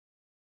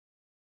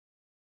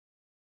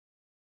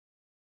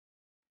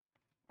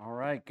All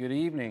right, good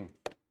evening.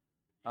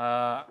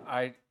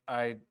 I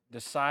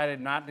decided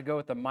not to go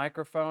with the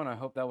microphone. I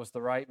hope that was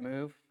the right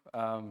move,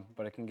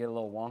 but it can get a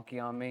little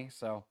wonky on me,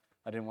 so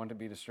I didn't want to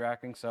be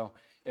distracting. So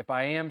if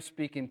I am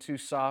speaking too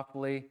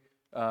softly,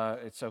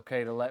 it's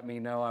okay to let me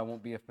know. I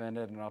won't be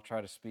offended, and I'll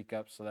try to speak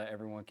up so that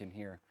everyone can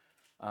hear.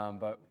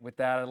 But with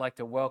that, I'd like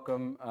to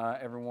welcome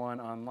everyone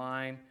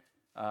online.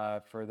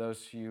 For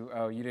those of you,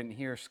 oh, you didn't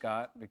hear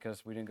Scott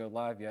because we didn't go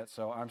live yet.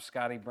 So I'm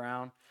Scotty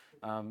Brown,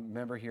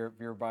 member here at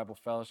Vero Bible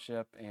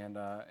Fellowship, and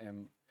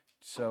am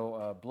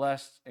so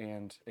blessed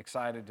and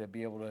excited to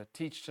be able to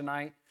teach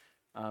tonight.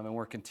 And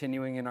we're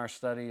continuing in our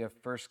study of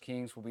 1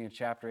 Kings. We'll be in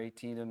chapter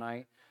 18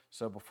 tonight.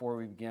 So before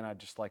we begin, I'd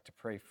just like to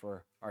pray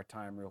for our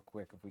time real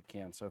quick if we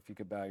can. So if you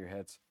could bow your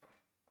heads.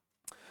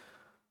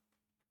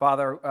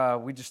 Father,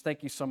 we just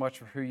thank you so much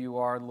for who you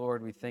are,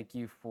 Lord. We thank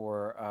you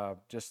for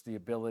just the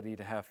ability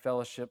to have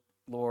fellowship,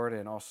 Lord,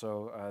 and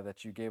also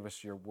that you gave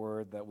us your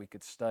word that we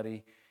could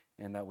study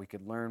and that we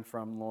could learn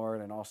from,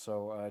 Lord, and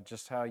also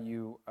just how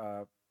you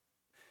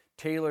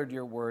tailored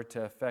your word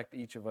to affect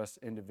each of us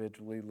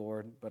individually,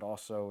 Lord, but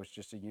also it's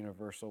just a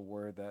universal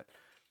word that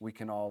we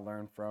can all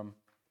learn from.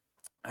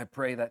 I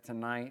pray that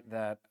tonight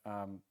that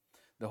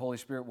the Holy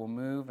Spirit will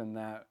move and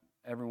that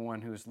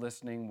everyone who is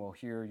listening will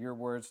hear your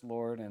words,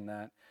 Lord, and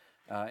that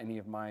any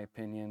of my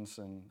opinions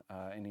and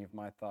any of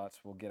my thoughts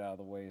will get out of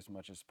the way as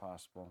much as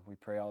possible. We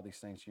pray all these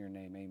things in your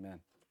name. Amen.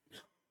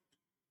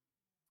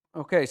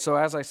 Okay, so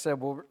as I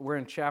said, we're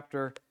in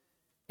chapter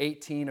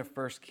 18 of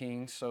 1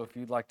 Kings. So if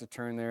you'd like to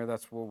turn there,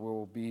 that's where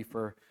we'll be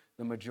for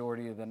the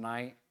majority of the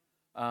night.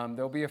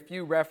 There'll be a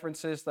few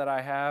references that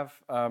I have.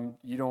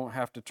 You don't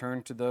have to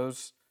turn to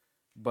those,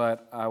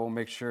 but I will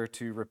make sure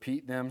to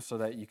repeat them so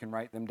that you can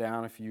write them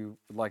down if you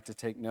would like to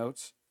take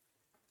notes.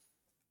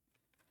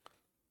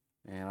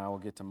 And I will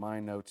get to my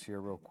notes here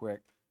real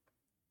quick.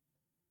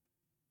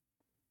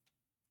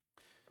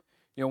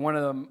 You know, one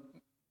of the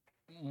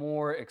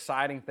more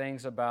exciting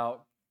things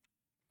about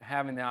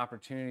having the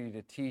opportunity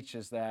to teach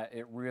is that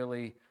it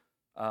really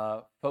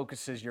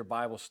focuses your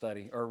Bible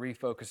study or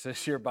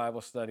refocuses your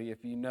Bible study.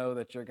 If you know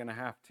that you're going to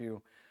have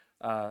to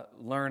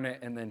learn it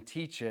and then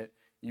teach it,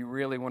 you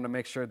really want to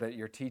make sure that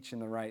you're teaching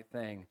the right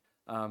thing.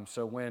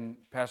 So when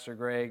Pastor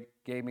Greg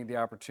gave me the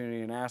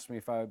opportunity and asked me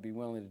if I would be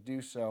willing to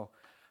do so,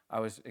 I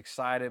was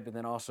excited, but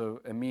then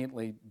also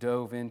immediately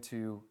dove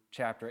into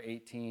chapter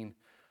 18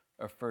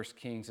 of 1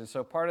 Kings. And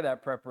so part of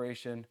that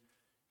preparation,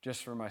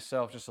 just for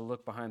myself, just to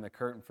look behind the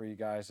curtain for you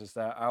guys, is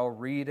that I'll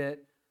read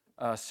it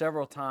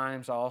several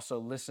times. I'll also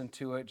listen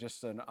to it,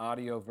 just an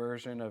audio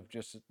version of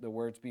just the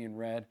words being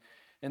read.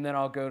 And then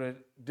I'll go to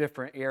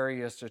different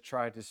areas to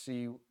try to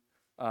see,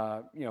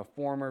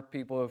 former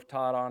people who have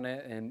taught on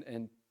it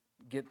and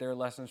get their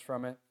lessons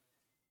from it.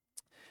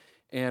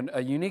 And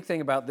a unique thing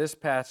about this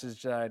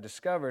passage that I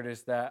discovered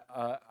is that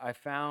I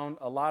found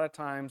a lot of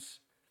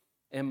times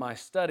in my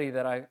study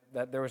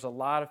that there was a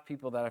lot of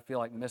people that I feel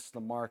like missed the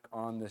mark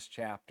on this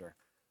chapter.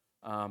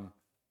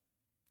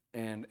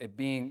 And it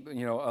being,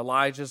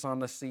 Elijah's on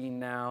the scene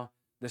now.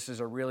 This is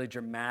a really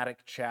dramatic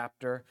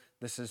chapter.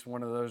 This is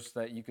one of those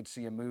that you could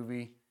see a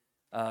movie,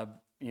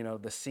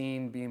 the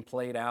scene being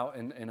played out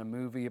in a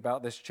movie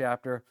about this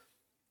chapter.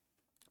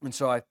 And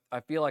so I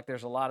feel like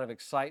there's a lot of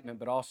excitement,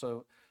 but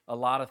also a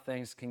lot of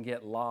things can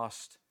get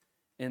lost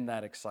in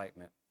that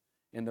excitement.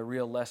 And the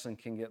real lesson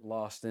can get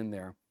lost in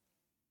there.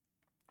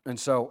 And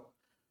so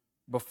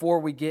before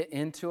we get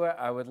into it,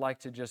 I would like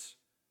to just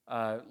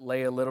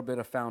lay a little bit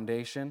of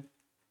foundation.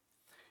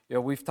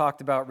 We've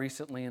talked about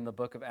recently in the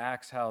book of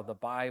Acts how the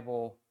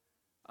Bible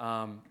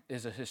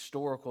is a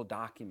historical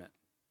document.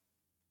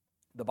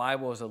 The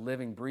Bible is a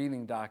living,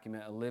 breathing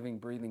document, a living,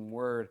 breathing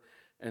word.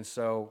 And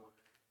so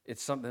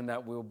it's something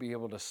that we'll be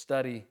able to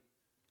study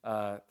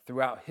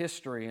throughout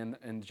history,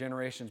 and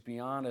generations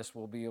beyond us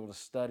will be able to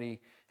study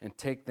and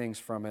take things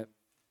from it.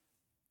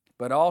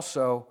 But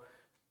also,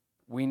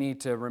 we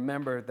need to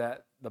remember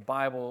that the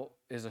Bible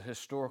is a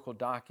historical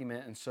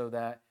document, and so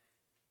that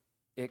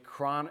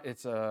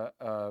it's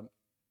a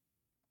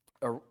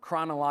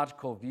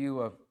chronological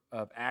view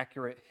of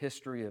accurate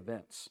history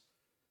events.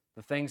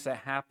 The things that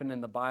happened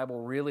in the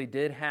Bible really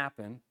did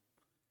happen,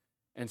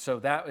 and so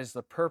that is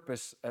the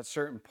purpose at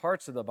certain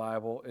parts of the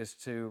Bible, is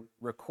to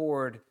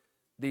record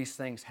these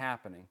things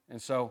happening.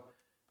 And so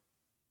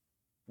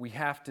we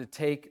have to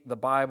take the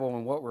Bible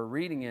and what we're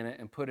reading in it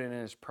and put it in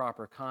its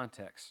proper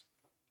context.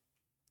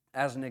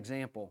 As an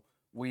example,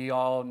 we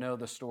all know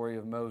the story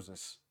of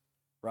Moses,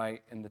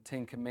 right? And the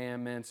Ten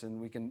Commandments,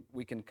 and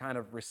we can kind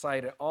of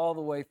recite it all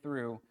the way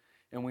through,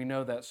 and we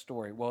know that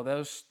story. Well,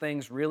 those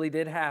things really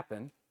did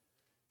happen,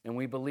 and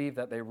we believe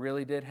that they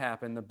really did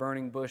happen. The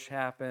burning bush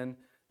happened,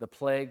 the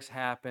plagues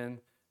happened,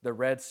 the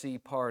Red Sea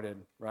parted,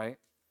 right?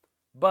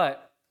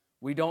 But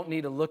we don't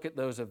need to look at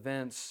those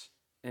events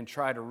and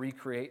try to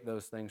recreate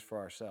those things for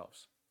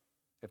ourselves,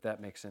 if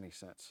that makes any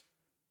sense.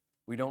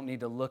 We don't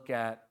need to look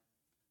at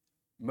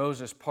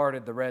Moses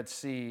parted the Red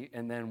Sea,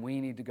 and then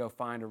we need to go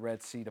find a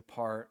Red Sea to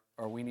part,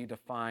 or we need to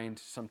find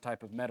some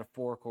type of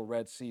metaphorical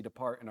Red Sea to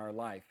part in our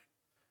life.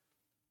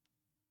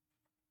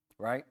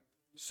 right?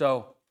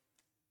 So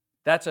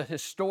that's a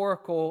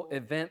historical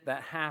event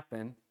that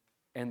happened,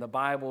 and the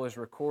Bible is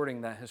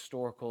recording that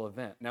historical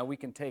event. Now, we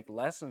can take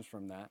lessons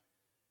from that,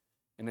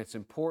 and it's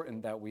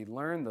important that we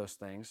learn those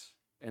things.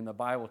 And the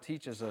Bible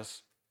teaches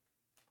us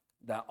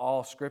that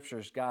all Scripture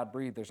is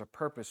God-breathed. There's a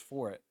purpose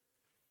for it.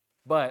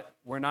 But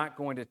we're not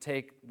going to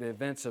take the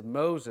events of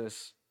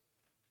Moses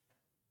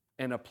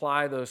and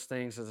apply those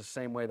things as the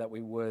same way that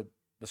we would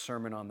the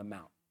Sermon on the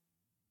Mount.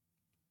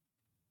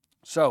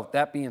 So,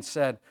 that being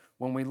said,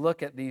 when we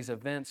look at these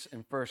events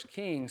in 1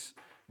 Kings,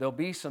 there'll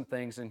be some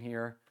things in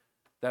here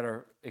that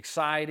are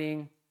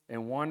exciting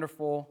and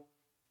wonderful,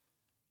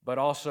 but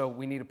also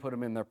we need to put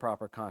them in their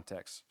proper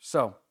context.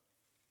 So,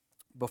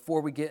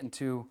 before we get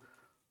into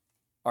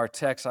our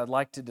text, I'd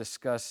like to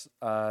discuss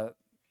the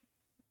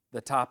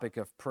topic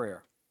of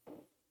prayer.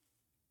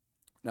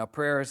 Now,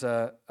 prayer is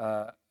a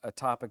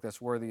topic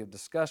that's worthy of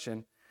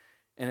discussion,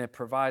 and it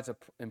provides an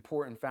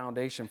important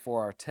foundation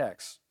for our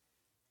text.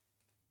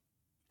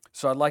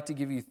 So I'd like to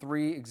give you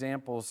 3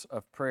 examples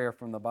of prayer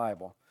from the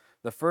Bible.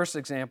 The first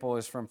example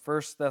is from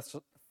 1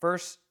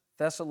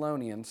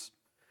 Thessalonians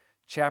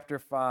chapter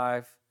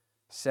 5,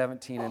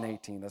 17 and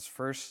 18. That's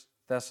 1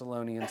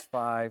 Thessalonians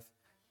 5,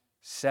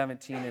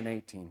 17 and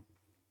 18.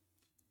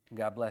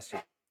 God bless you.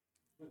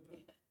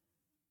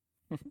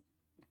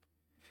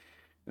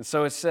 And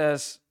so it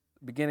says,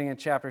 beginning in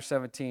chapter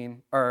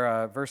 17,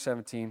 or verse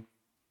 17,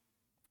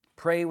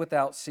 pray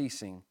without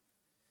ceasing.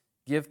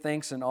 Give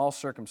thanks in all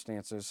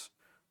circumstances,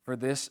 for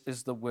this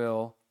is the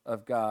will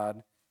of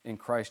God in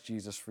Christ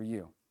Jesus for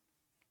you.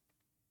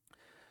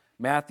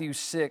 Matthew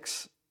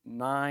 6,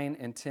 9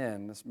 and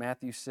 10. This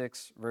Matthew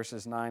 6,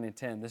 verses 9 and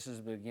 10. This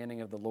is the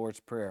beginning of the Lord's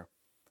Prayer.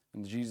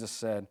 And Jesus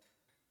said,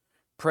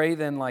 pray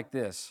then like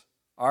this,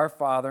 our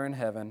Father in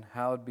heaven,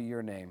 hallowed be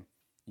your name.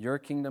 Your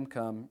kingdom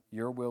come,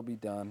 your will be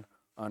done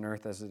on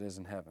earth as it is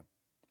in heaven.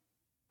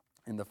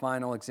 And the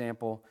final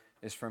example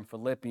is from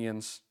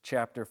Philippians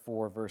chapter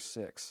 4, verse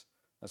 6.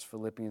 That's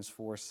Philippians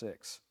 4,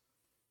 6.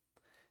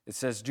 It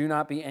says, do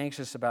not be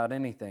anxious about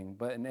anything,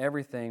 but in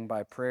everything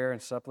by prayer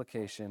and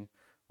supplication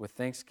with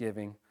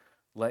thanksgiving,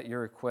 let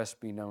your requests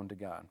be known to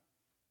God.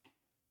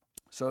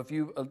 So if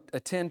you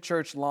attend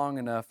church long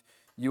enough,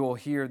 you will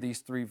hear these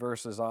 3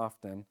 verses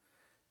often.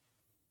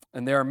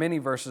 And there are many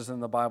verses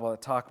in the Bible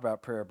that talk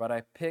about prayer, but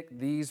I picked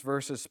these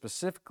verses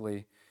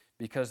specifically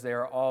because they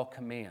are all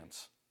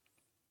commands.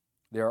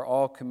 They are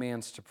all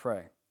commands to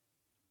pray.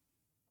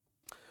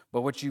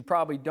 But what you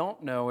probably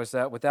don't know is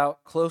that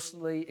without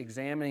closely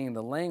examining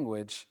the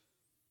language,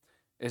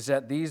 is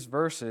that these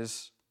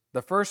verses,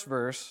 the first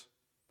verse,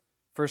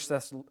 1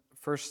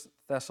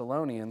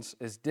 Thessalonians,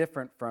 is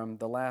different from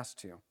the last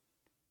 2.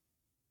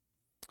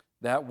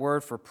 That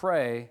word for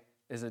pray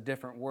is a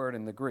different word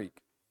in the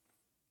Greek.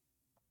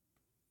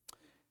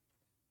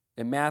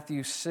 In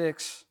Matthew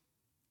 6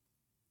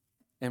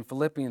 and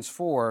Philippians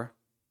 4,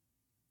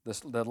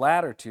 the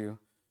latter 2,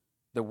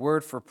 the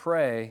word for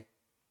pray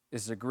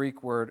is the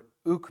Greek word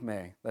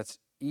ukme. That's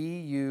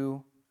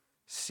E-U-C-H-O-M-A-I.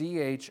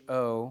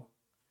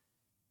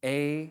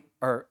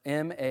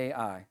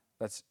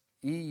 That's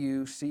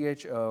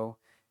E-U-C-H-O-M-A-I.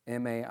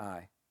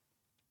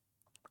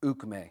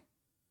 Ukme.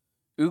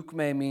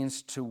 Ukme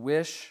means to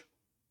wish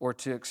or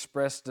to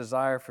express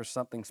desire for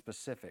something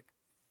specific.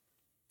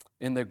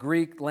 In the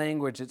Greek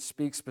language, it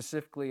speaks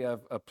specifically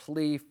of a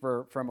plea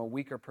from a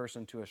weaker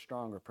person to a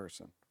stronger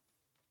person.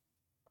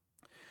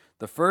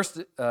 The first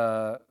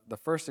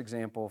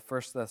example,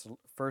 1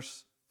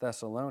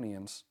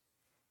 Thessalonians,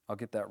 I'll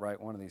get that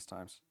right one of these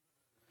times.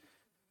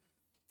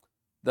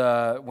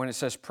 When it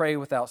says pray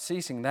without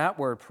ceasing, that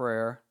word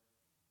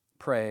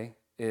pray,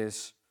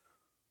 is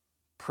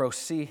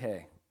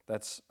proseuche.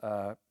 That's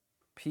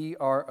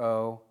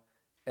P-R-O-S-E-U-C-H-E,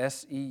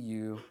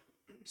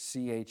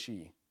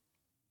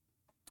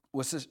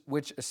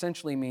 which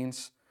essentially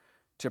means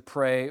to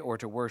pray or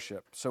to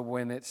worship. So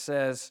when it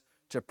says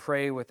to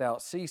pray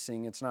without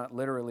ceasing, it's not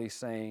literally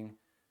saying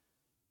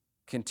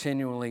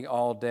continually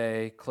all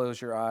day,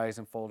 close your eyes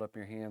and fold up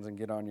your hands and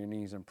get on your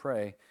knees and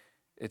pray.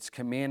 It's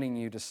commanding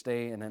you to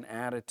stay in an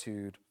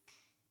attitude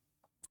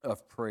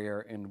of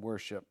prayer and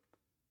worship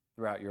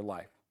throughout your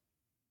life.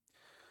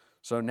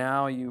 So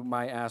now you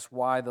might ask,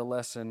 why the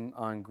lesson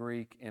on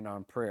Greek and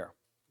on prayer?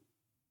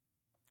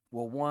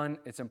 Well, one,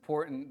 it's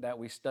important that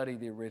we study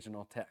the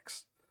original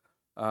text.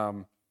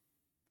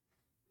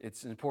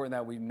 It's important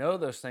that we know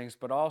those things,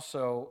 but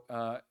also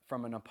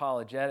from an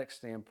apologetic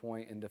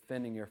standpoint in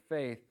defending your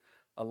faith,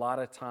 a lot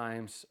of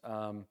times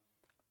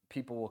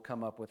people will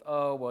come up with,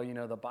 oh, well,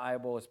 the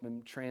Bible has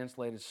been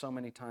translated so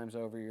many times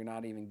over, you're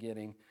not even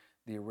getting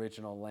the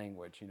original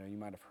language. You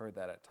might have heard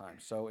that at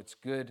times. So it's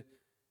good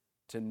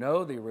to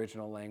know the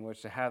original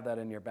language, to have that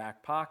in your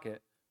back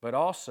pocket, but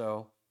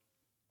also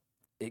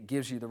it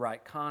gives you the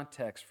right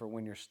context for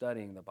when you're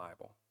studying the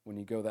Bible, when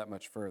you go that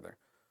much further.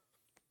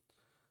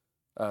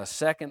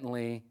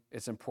 Secondly,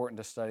 it's important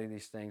to study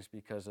these things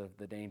because of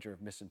the danger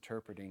of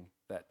misinterpreting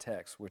that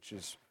text, which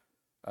is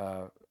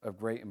of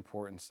great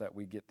importance that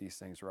we get these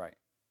things right.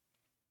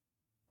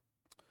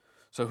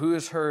 So who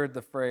has heard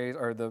the phrase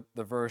or the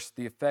verse,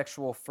 the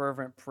effectual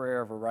fervent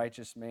prayer of a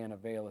righteous man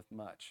availeth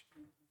much?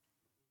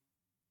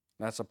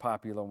 That's a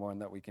popular one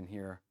that we can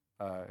hear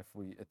if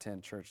we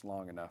attend church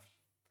long enough.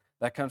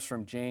 That comes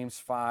from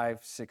James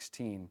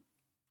 5:16.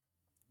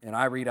 And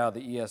I read out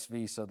the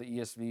ESV, so the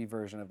ESV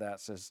version of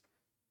that says,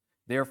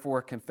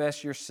 therefore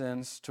confess your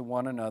sins to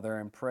one another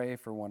and pray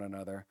for one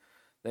another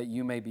that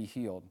you may be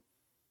healed.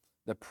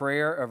 The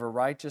prayer of a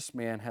righteous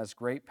man has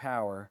great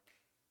power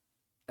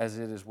as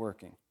it is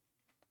working.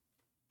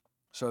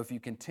 So if you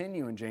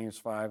continue in James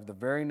 5, the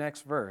very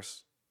next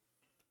verse,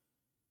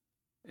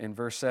 in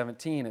verse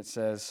 17, it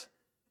says,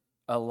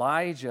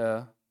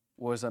 Elijah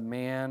was a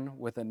man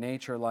with a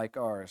nature like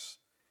ours,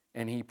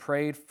 and he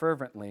prayed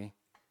fervently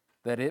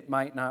that it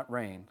might not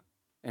rain.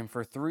 And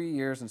for 3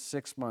 years and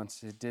 6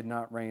 months it did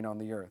not rain on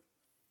the earth.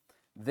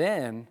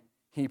 Then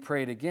he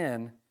prayed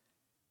again,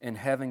 and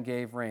heaven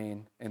gave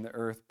rain, and the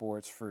earth bore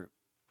its fruit.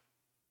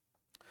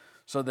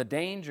 So the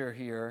danger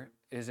here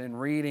is in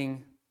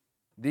reading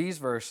these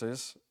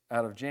verses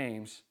out of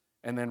James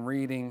and then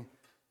reading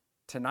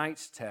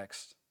tonight's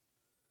text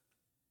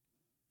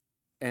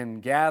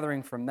and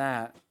gathering from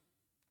that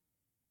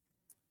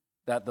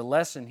the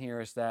lesson here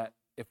is that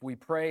if we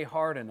pray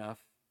hard enough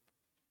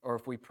or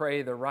if we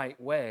pray the right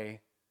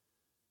way,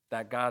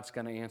 that God's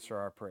going to answer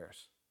our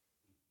prayers.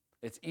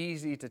 It's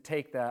easy to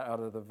take that out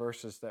of the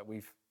verses that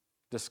we've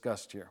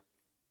discussed here.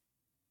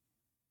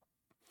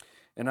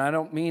 And I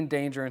don't mean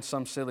danger in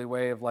some silly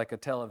way of like a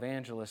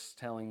televangelist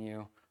telling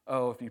you,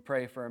 oh, if you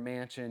pray for a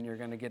mansion, you're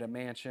going to get a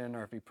mansion,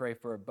 or if you pray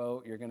for a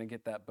boat, you're going to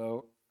get that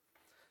boat.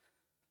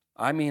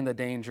 I mean the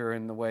danger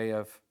in the way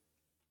of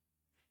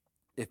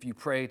if you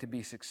pray to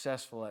be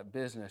successful at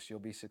business, you'll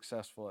be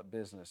successful at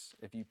business.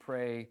 If you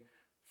pray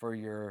for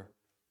your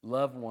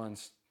loved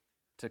ones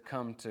to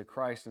come to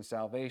Christ and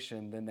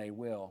salvation, then they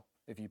will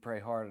if you pray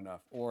hard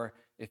enough. Or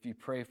if you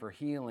pray for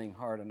healing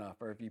hard enough,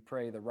 or if you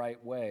pray the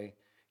right way,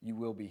 you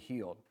will be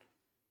healed.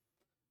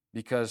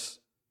 Because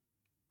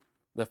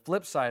the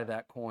flip side of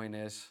that coin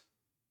is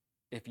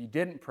if you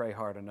didn't pray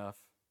hard enough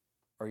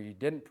or you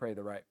didn't pray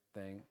the right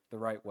thing, the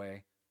right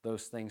way,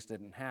 those things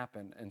didn't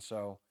happen. And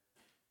so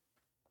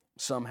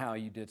somehow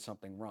you did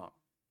something wrong.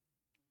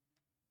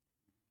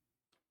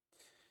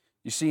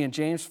 You see, in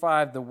James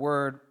 5, the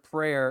word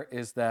prayer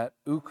is that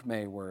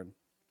ukme word,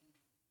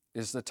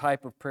 is the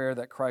type of prayer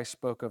that Christ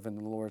spoke of in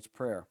the Lord's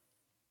Prayer.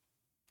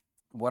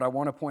 What I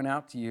want to point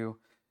out to you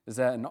is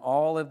that in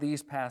all of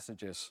these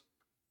passages,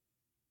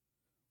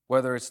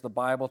 whether it's the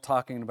Bible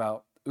talking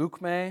about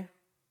ukme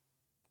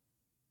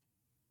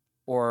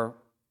or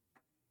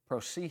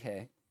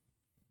prosihe,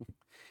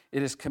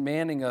 it is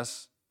commanding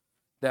us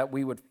that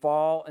we would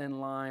fall in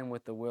line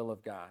with the will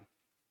of God.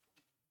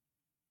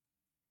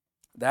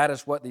 That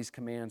is what these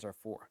commands are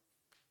for.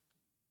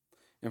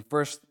 In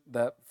 1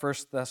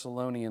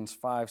 Thessalonians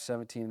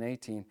 5:17 and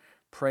 18,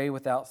 pray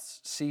without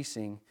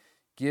ceasing,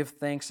 give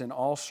thanks in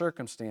all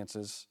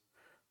circumstances,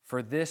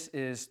 for this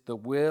is the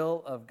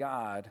will of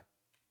God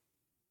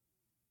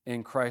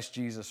in Christ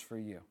Jesus for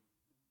you.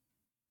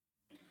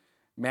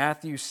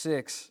 Matthew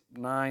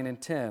 6:9 and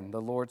 10,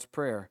 the Lord's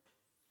Prayer.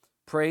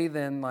 Pray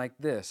then like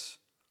this,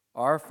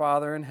 Our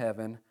Father in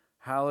heaven,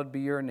 hallowed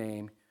be your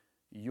name,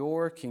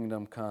 your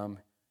kingdom come,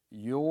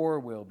 your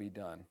will be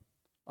done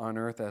on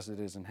earth as it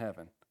is in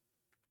heaven.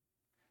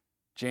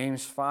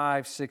 James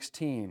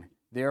 5:16,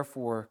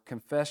 therefore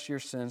confess your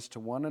sins to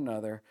one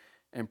another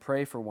and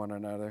pray for one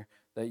another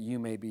that you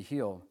may be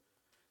healed.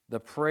 The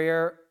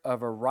prayer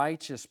of a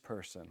righteous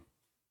person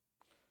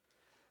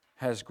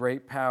has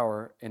great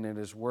power and it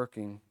is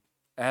working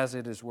as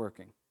it is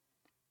working.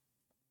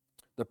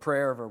 The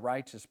prayer of a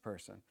righteous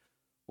person.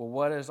 Well,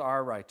 what is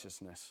our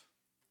righteousness?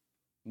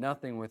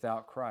 Nothing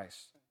without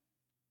Christ.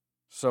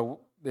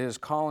 So it is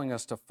calling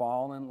us to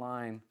fall in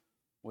line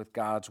with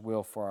God's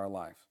will for our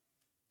life.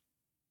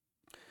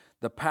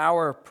 The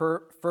power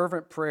of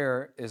fervent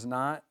prayer is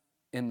not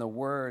in the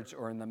words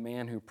or in the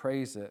man who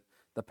prays it.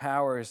 The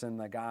power is in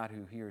the God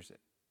who hears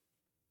it.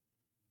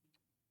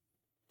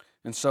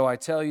 And so I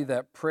tell you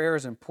that prayer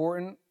is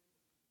important.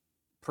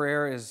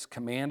 Prayer is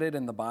commanded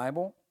in the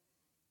Bible.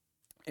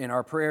 And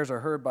our prayers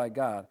are heard by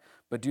God.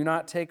 But do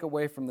not take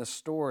away from the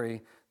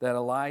story that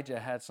Elijah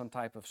had some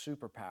type of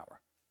superpower.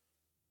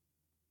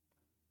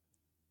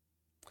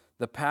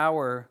 The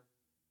power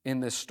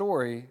in this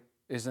story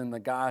is in the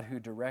God who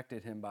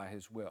directed him by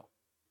his will.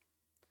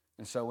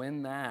 And so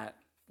in that,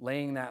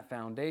 laying that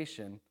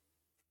foundation,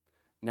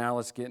 now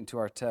let's get into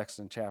our text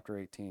in chapter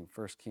 18,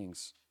 1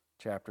 Kings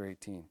chapter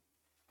 18.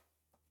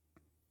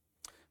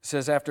 It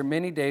says, after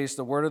many days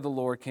the word of the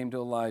Lord came to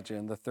Elijah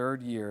in the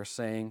 3rd year,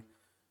 saying,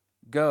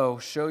 Go,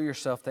 show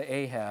yourself to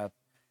Ahab,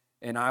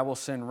 and I will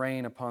send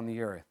rain upon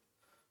the earth.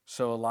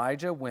 So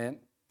Elijah went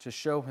to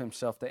show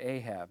himself to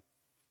Ahab.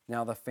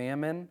 Now the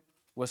famine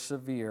was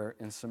severe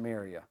in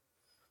Samaria.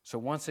 So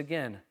once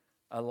again,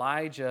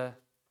 Elijah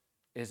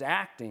is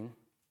acting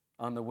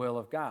on the will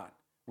of God.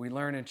 We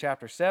learn in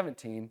chapter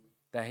 17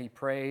 that he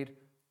prayed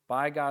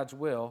by God's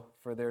will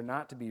for there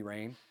not to be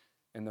rain,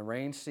 and the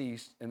rain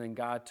ceased, and then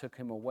God took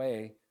him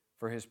away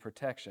for his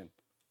protection.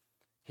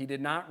 He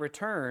did not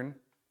return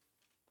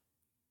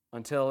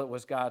until it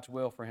was God's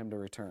will for him to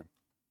return.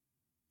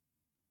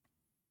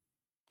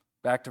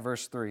 Back to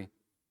verse 3.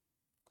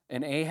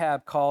 And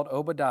Ahab called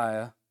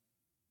Obadiah,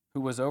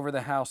 who was over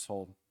the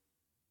household.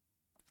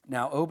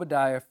 Now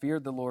Obadiah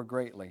feared the Lord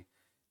greatly,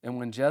 and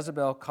when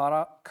Jezebel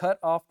cut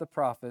off the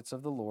prophets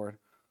of the Lord,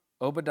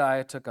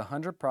 Obadiah took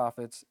 100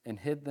 prophets and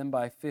hid them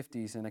by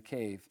fifties in a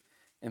cave,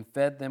 and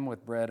fed them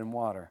with bread and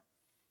water.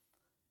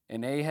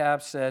 And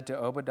Ahab said to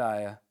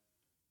Obadiah,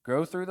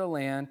 Go through the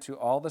land to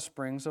all the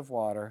springs of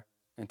water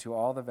and to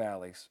all the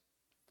valleys.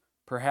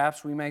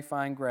 Perhaps we may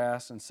find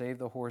grass and save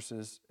the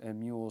horses and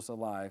mules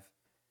alive,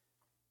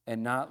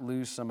 and not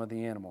lose some of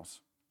the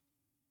animals.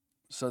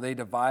 So they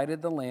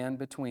divided the land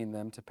between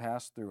them to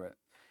pass through it.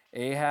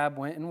 Ahab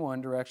went in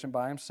one direction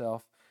by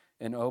himself,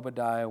 and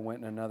Obadiah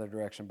went in another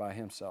direction by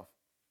himself.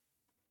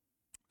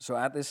 So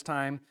at this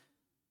time,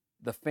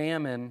 the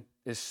famine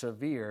is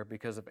severe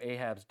because of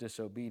Ahab's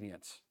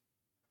disobedience.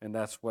 And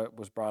that's what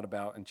was brought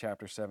about in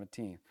chapter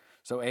 17.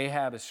 So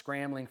Ahab is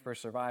scrambling for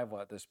survival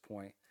at this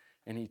point,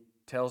 and he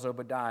tells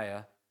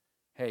Obadiah,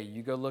 hey,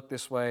 you go look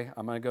this way,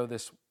 I'm going to go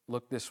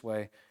look this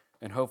way,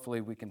 and hopefully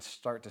we can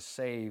start to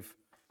save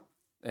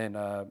and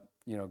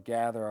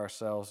gather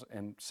ourselves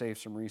and save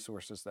some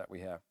resources that we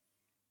have.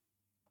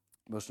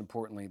 Most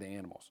importantly, the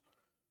animals.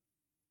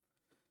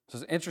 So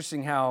it's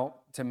interesting how,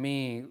 to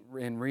me,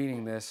 in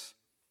reading this,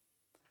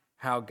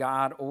 how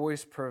God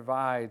always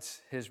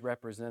provides his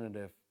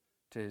representative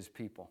to his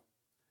people.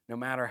 No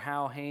matter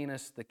how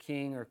heinous the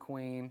king or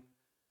queen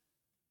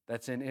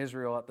that's in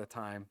Israel at the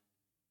time,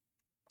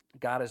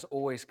 God is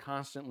always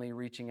constantly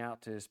reaching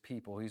out to his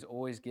people. He's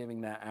always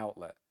giving that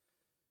outlet.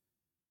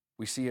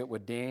 We see it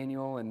with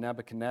Daniel and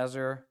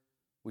Nebuchadnezzar.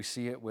 We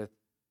see it with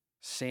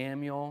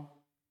Samuel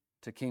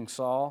to King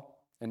Saul.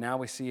 And now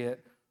we see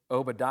it,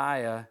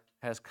 Obadiah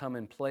has come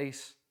in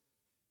place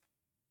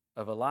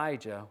of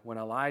Elijah. When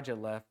Elijah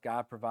left,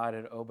 God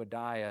provided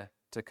Obadiah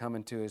to come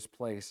into his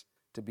place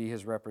to be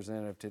his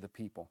representative to the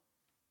people.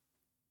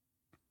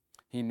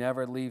 He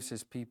never leaves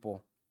his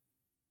people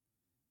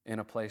in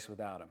a place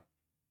without him.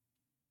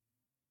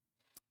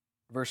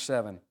 Verse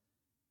 7.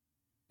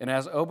 And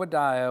as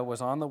Obadiah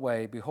was on the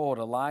way, behold,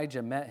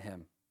 Elijah met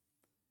him.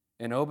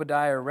 And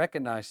Obadiah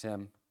recognized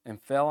him and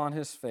fell on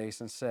his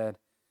face and said,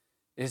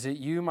 Is it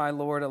you, my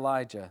lord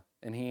Elijah?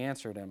 And he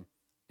answered him,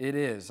 It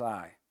is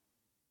I.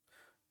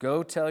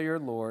 Go tell your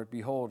Lord,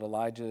 behold,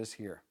 Elijah is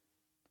here.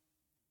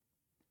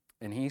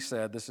 And he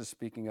said, this is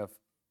speaking of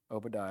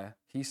Obadiah,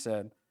 he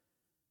said,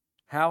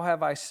 How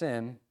have I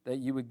sinned that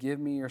you would give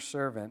your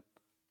servant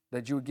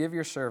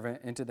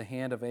into the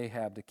hand of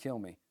Ahab to kill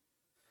me?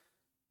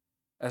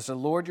 As the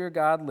Lord your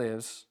God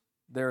lives,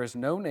 there is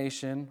no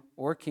nation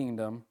or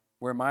kingdom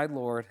where my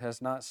Lord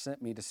has not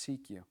sent me to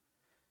seek you.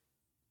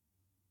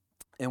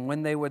 And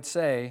when they would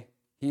say,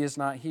 He is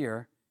not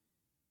here,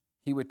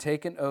 he would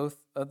take an oath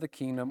of the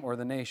kingdom or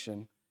the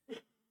nation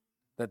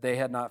that they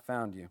had not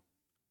found you.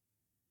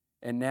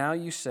 And now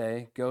you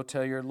say, Go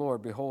tell your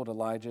Lord, behold,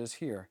 Elijah is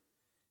here.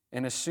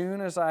 And as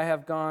soon as I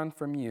have gone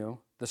from you,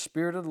 the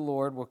Spirit of the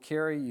Lord will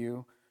carry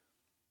you,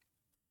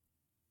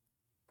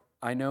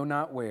 I know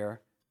not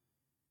where.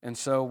 And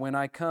so when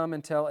I come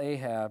and tell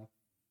Ahab,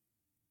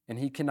 and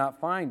he cannot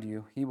find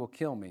you, he will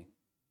kill me.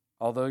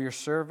 Although your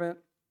servant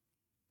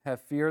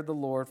have feared the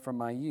Lord from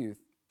my youth.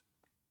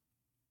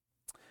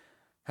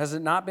 Has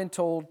it not been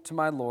told to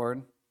my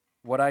Lord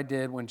what I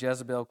did when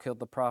Jezebel killed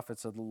the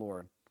prophets of the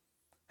Lord?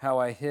 How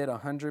I hid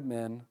 100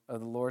 men of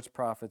the Lord's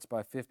prophets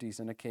by fifties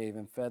in a cave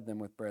and fed them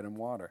with bread and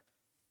water.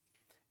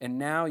 And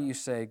now you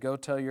say, Go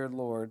tell your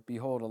Lord,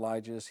 behold,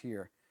 Elijah is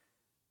here,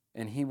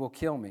 and he will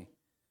kill me.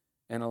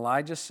 And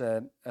Elijah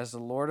said, As the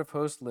Lord of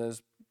hosts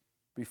lives,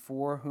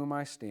 before whom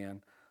I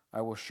stand,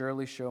 I will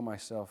surely show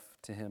myself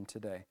to him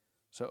today.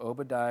 So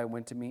Obadiah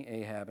went to meet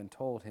Ahab and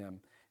told him,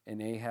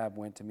 and Ahab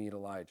went to meet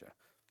Elijah.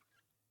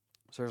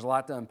 So there's a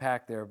lot to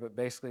unpack there, but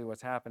basically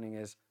what's happening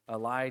is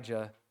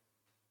Elijah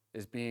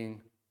is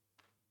being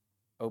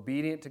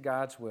obedient to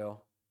God's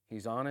will.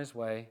 He's on his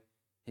way.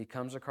 He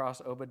comes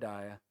across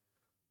Obadiah.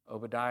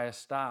 Obadiah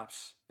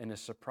stops and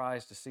is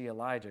surprised to see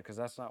Elijah because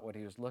that's not what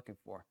he was looking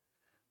for.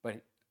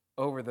 But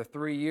over the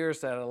 3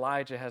 years that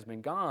Elijah has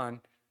been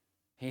gone,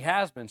 he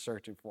has been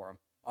searching for him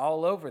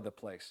all over the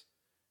place.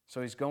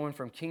 So he's going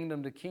from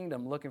kingdom to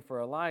kingdom looking for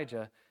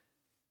Elijah.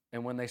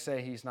 And when they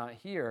say he's not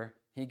here,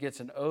 he gets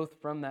an oath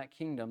from that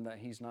kingdom that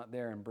he's not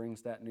there and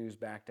brings that news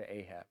back to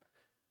Ahab.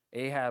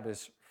 Ahab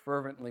is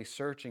fervently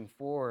searching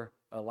for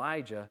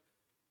Elijah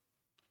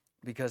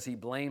because he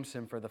blames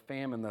him for the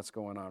famine that's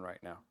going on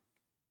right now.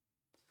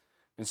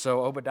 And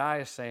so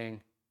Obadiah is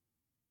saying,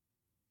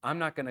 I'm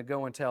not going to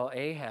go and tell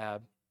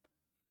Ahab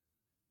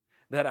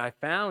that I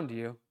found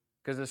you,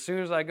 because as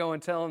soon as I go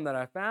and tell him that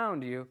I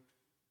found you,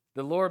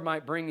 the Lord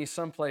might bring you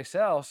someplace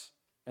else,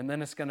 and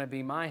then it's going to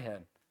be my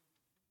head.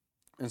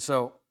 And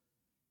so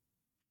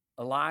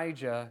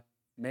Elijah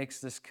makes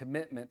this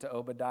commitment to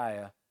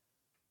Obadiah.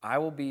 I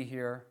will be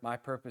here. My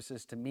purpose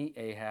is to meet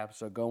Ahab,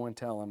 so go and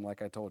tell him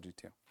like I told you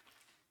to.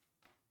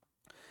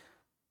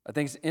 I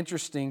think it's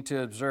interesting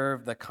to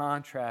observe the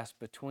contrast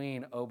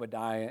between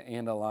Obadiah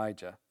and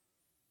Elijah.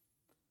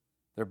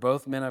 They're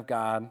both men of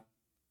God,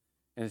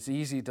 and it's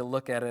easy to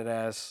look at it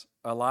as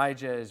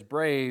Elijah is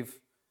brave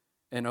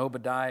and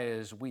Obadiah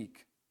is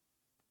weak.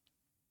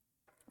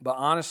 But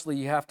honestly,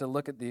 you have to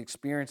look at the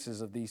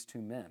experiences of these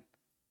two men.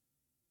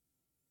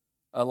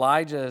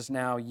 Elijah is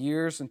now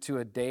years into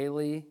a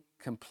daily,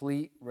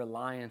 complete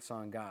reliance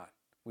on God.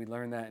 We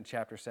learned that in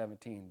chapter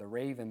 17. The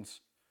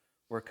ravens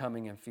were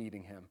coming and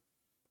feeding him.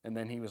 And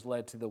then he was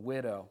led to the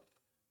widow.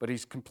 But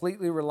he's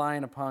completely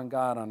relying upon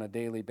God on a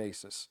daily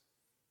basis.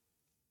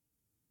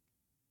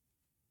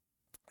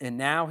 And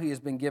now he has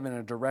been given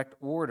a direct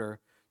order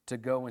to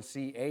go and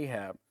see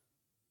Ahab.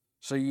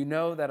 So you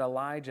know that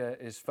Elijah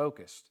is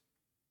focused.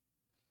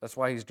 That's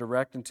why he's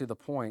direct and to the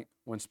point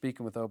when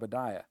speaking with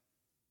Obadiah.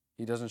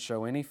 He doesn't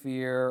show any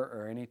fear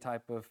or any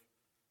type of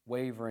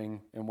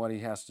wavering in what he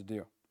has to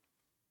do.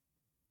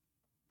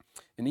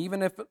 And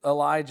even if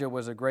Elijah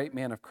was a great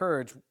man of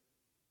courage,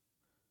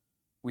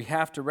 we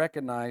have to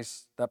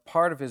recognize that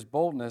part of his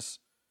boldness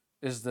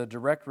is the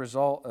direct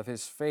result of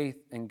his faith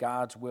in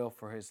God's will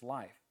for his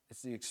life.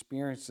 It's the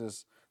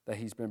experiences that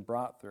he's been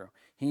brought through.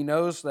 He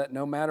knows that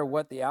no matter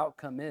what the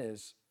outcome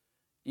is,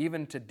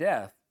 even to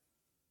death,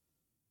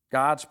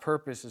 God's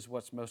purpose is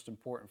what's most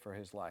important for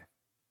his life.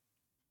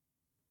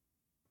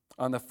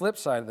 On the flip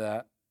side of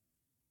that,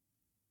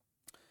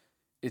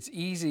 it's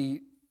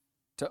easy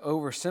to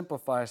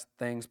oversimplify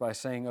things by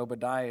saying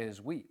Obadiah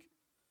is weak.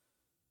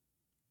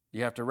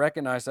 You have to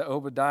recognize that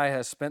Obadiah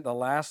has spent the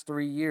last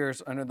 3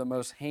 years under the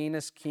most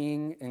heinous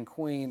king and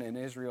queen in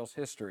Israel's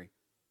history.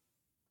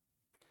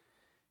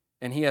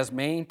 And he has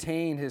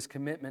maintained his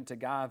commitment to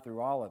God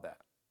through all of that,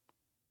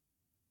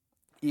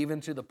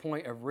 even to the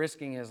point of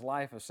risking his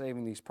life of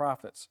saving these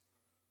prophets.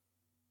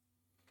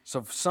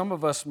 So some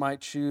of us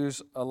might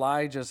choose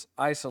Elijah's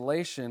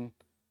isolation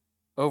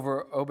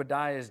over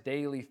Obadiah's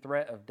daily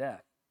threat of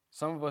death.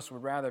 Some of us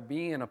would rather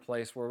be in a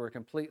place where we're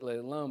completely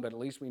alone, but at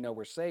least we know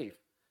we're safe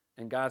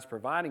and God's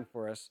providing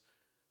for us,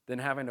 than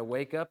having to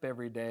wake up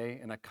every day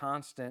in a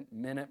constant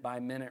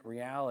minute-by-minute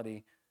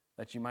reality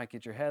that you might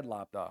get your head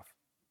lopped off.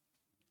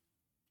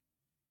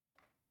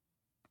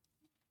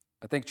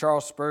 I think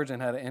Charles Spurgeon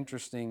had an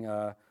interesting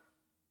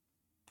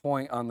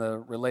point on the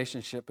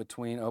relationship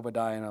between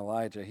Obadiah and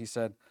Elijah. He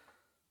said,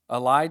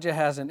 Elijah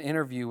has an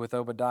interview with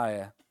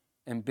Obadiah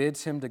and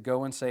bids him to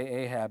go and say,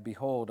 Ahab,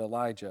 behold,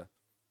 Elijah.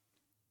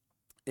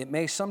 It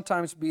may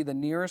sometimes be the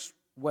nearest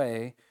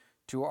way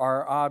to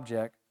our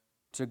object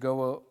to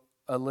go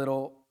a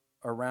little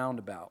around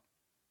about.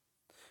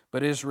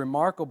 But it is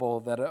remarkable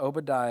that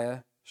Obadiah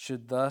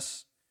should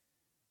thus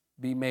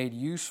be made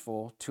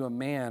useful to a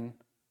man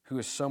who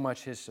is so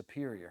much his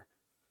superior.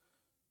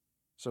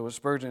 So what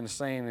Spurgeon is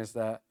saying is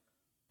that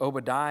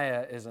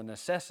Obadiah is a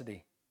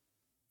necessity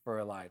for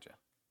Elijah.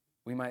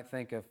 We might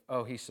think of,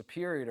 oh, he's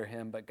superior to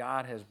him, but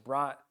God has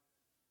brought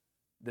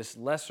this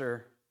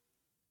lesser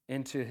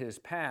into his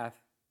path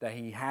that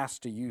he has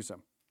to use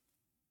him.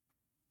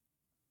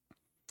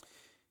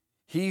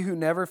 He who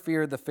never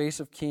feared the face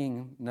of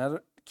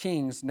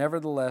kings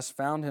nevertheless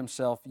found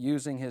himself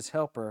using his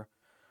helper,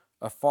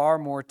 a far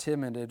more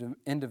timid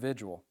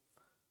individual.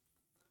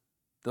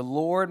 The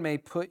Lord may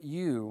put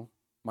you,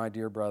 my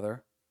dear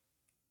brother,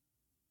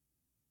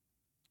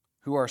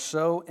 who are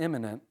so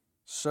eminent,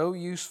 so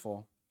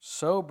useful,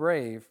 so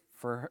brave,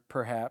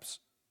 perhaps,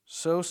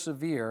 so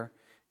severe,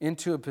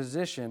 into a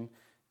position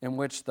in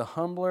which the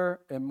humbler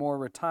and more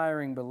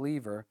retiring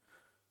believer,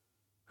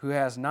 who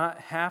has not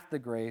half the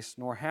grace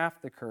nor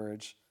half the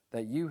courage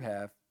that you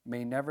have,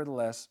 may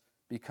nevertheless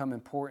become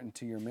important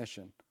to your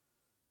mission.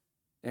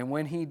 And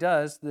when he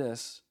does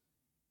this,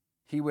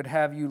 he would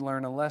have you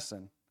learn a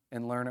lesson,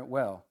 and learn it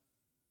well,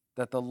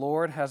 that the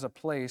Lord has a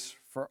place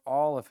for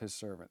all of his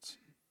servants,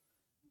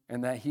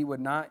 and that he would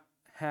not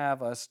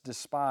have us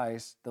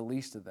despise the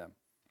least of them,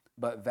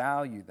 but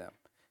value them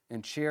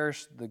and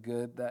cherish the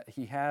good that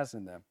he has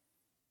in them.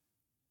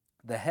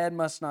 The head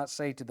must not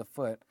say to the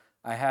foot,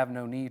 I have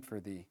no need for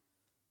thee.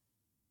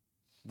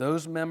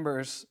 Those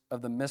members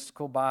of the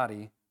mystical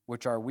body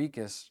which are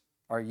weakest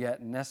are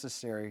yet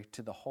necessary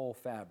to the whole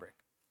fabric.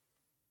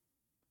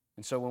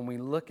 And so when we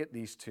look at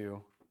these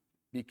two,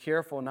 be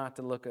careful not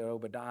to look at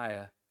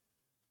Obadiah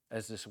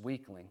as this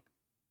weakling,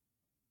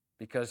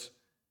 because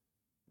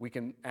we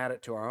can add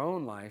it to our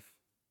own life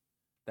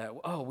that,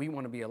 oh, we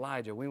want to be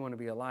Elijah, we want to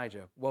be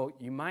Elijah. Well,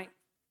 you might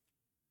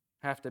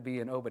have to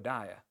be an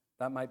Obadiah.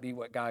 That might be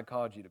what God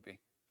called you to be.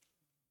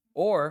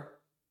 Or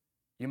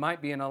you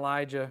might be an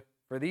Elijah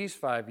for these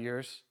 5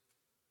 years,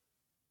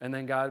 and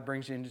then God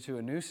brings you into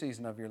a new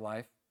season of your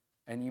life,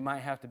 and you might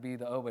have to be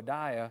the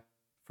Obadiah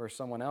for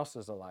someone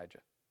else's Elijah.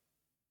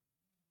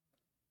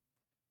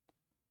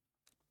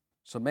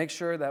 So make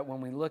sure that when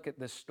we look at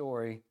this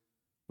story,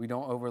 we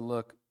don't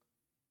overlook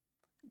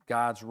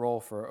God's role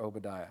for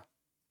Obadiah.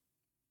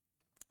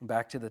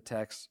 Back to the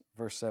text,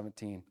 verse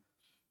 17.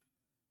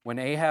 When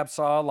Ahab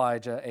saw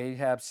Elijah,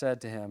 Ahab said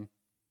to him,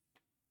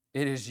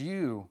 It is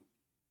you,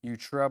 you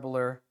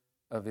troubler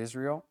of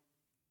Israel.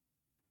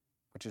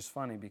 which is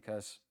funny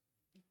because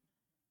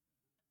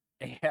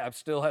Ahab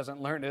still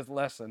hasn't learned his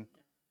lesson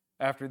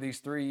after these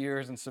 3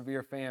 years in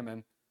severe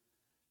famine,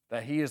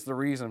 that he is the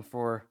reason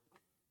for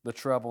the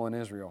trouble in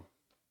Israel.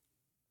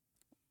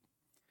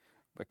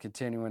 But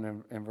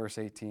continuing in verse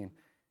 18.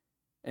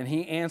 And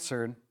he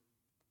answered,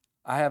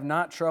 I have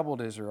not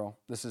troubled Israel.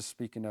 This is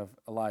speaking of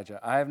Elijah.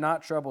 I have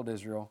not troubled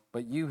Israel,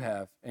 but you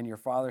have in your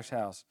father's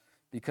house,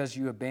 because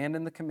you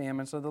abandoned the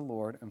commandments of the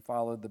Lord and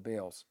followed the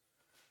Baals.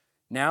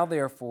 Now,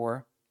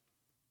 therefore,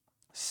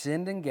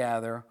 send and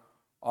gather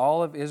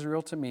all of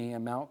Israel to me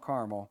in Mount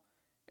Carmel,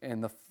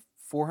 and the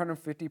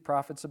 450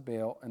 prophets of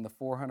Baal and the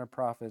 400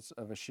 prophets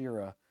of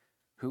Asherah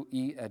who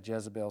eat at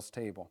Jezebel's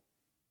table.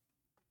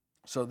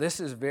 So this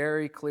is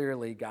very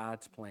clearly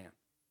God's plan.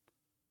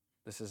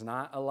 This is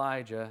not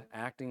Elijah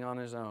acting on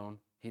his own.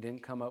 He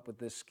didn't come up with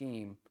this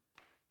scheme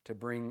to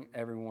bring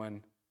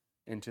everyone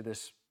into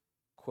this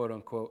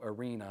quote-unquote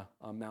arena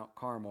on Mount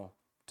Carmel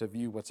to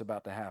view what's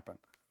about to happen.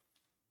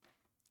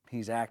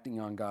 He's acting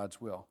on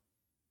God's will.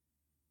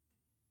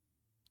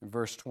 In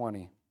verse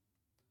 20,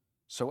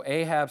 so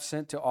Ahab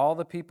sent to all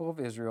the people of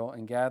Israel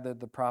and gathered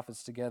the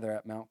prophets together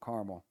at Mount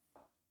Carmel.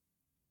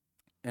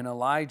 And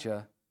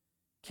Elijah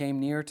came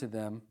near to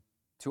them,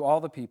 to all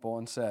the people,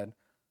 and said,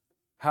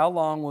 how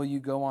long will you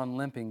go on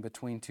limping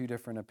between two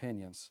different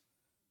opinions?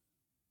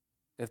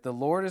 If the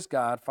Lord is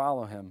God,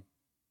 follow him.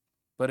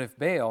 But if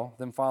Baal,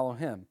 then follow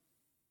him.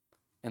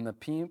 And the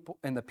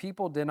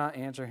people did not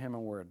answer him a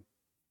word.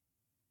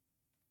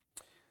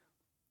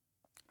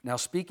 Now,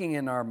 speaking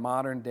in our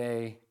modern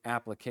day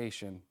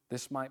application,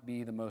 this might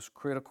be the most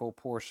critical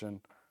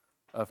portion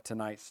of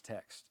tonight's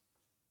text.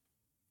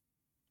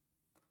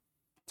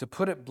 To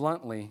put it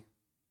bluntly,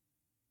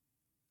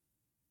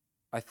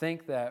 I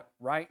think that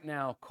right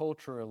now,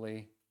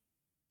 culturally,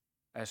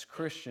 as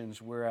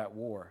Christians, we're at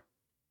war.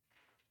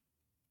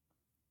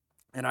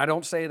 And I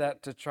don't say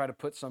that to try to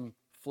put some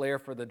flair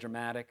for the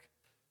dramatic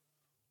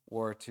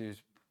or to,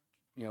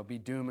 be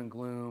doom and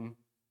gloom,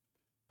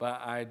 but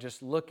I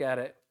just look at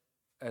it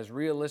as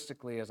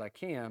realistically as I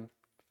can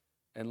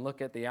and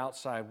look at the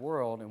outside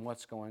world and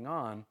what's going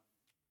on.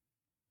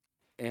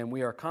 And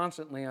we are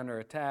constantly under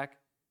attack,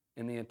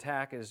 and the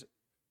attack is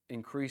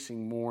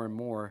increasing more and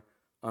more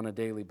on a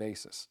daily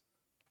basis.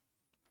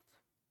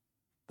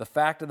 The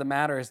fact of the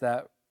matter is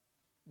that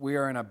we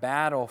are in a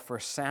battle for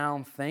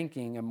sound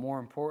thinking and, more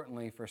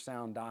importantly, for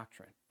sound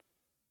doctrine.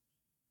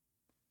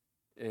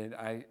 And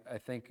I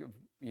think,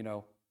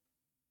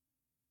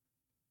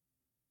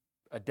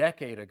 a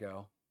decade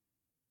ago,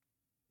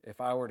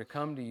 if I were to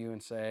come to you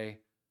and say,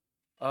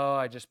 oh,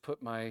 I just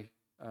put my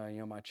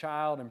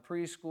child in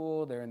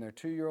preschool, they're in their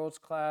 2-year-old's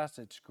class,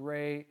 it's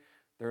great,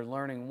 they're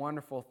learning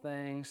wonderful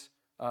things.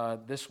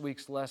 This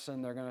week's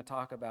lesson, they're going to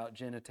talk about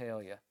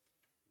genitalia.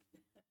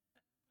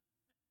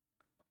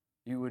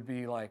 You would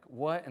be like,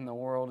 what in the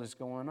world is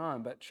going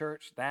on? But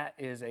church, that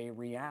is a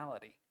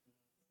reality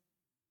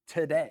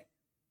today.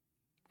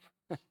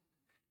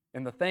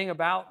 And the thing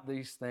about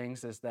these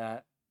things is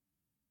that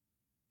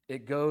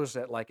it goes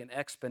at like an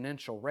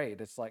exponential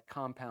rate. It's like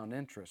compound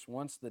interest.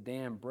 Once the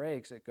dam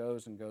breaks, it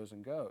goes and goes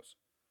and goes.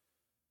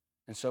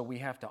 And so we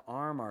have to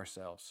arm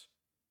ourselves.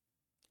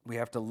 We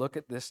have to look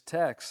at this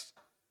text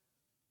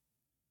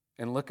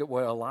and look at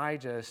what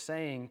Elijah is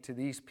saying to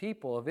these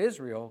people of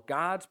Israel,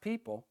 God's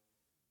people,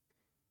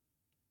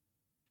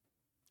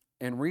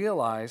 and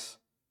realize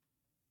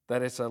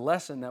that it's a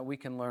lesson that we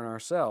can learn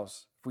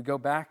ourselves. If we go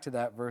back to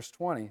that verse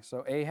 20,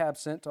 so Ahab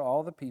sent to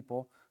all the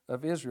people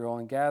of Israel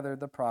and gathered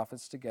the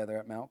prophets together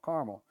at Mount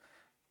Carmel.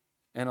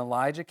 And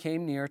Elijah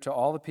came near to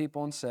all the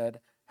people and said,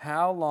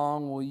 how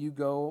long will you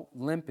go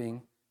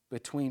limping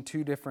between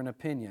two different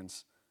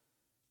opinions?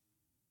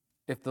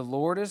 If the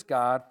Lord is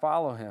God,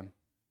 follow him.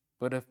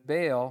 But if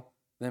Baal,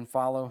 then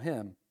follow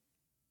him.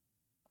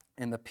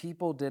 And the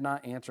people did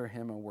not answer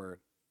him a word.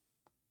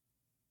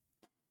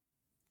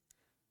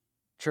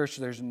 Church,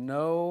 there's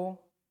no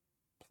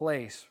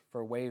place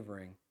for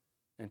wavering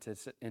in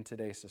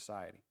today's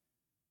society.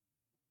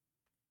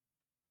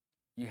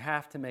 You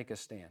have to make a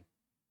stand.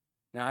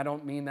 Now, I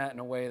don't mean that in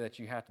a way that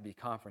you have to be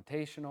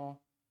confrontational.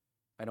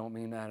 I don't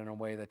mean that in a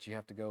way that you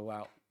have to go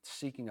out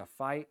seeking a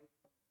fight.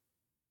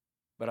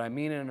 But I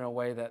mean it in a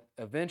way that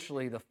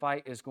eventually the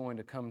fight is going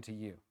to come to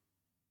you.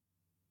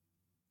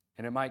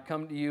 And it might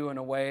come to you in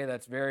a way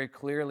that's very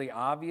clearly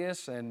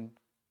obvious and,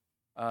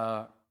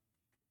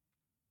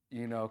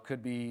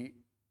 could be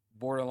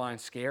borderline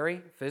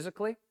scary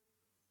physically.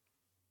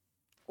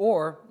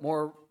 Or,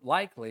 more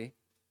likely,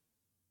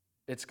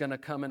 it's going to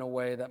come in a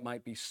way that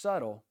might be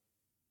subtle,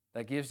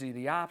 that gives you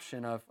the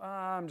option of,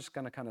 I'm just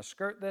going to kind of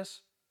skirt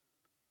this,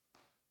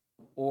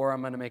 or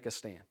I'm going to make a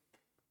stand.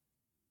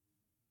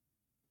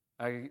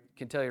 I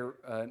can tell you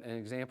an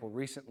example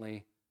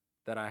recently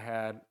that I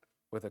had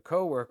with a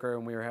coworker,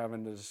 and we were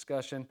having a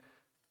discussion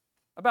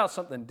about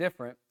something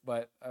different,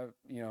 but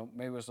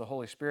maybe it was the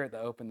Holy Spirit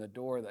that opened the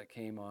door that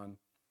came on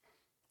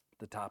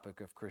the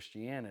topic of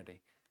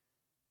Christianity.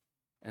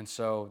 And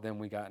so then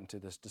we got into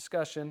this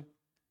discussion,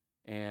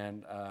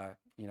 and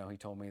he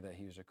told me that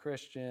he was a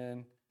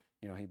Christian,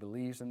 He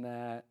believes in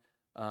that.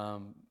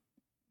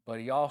 But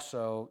he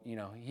also,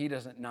 he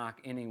doesn't knock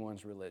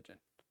anyone's religion.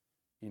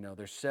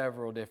 There's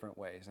several different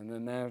ways. And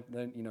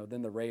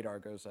then the radar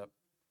goes up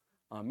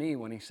on me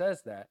when he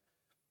says that.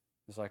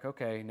 It's like,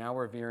 okay, now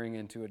we're veering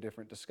into a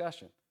different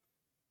discussion.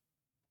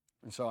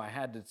 And so I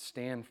had to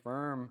stand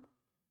firm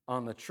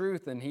on the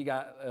truth, and he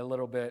got a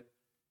little bit,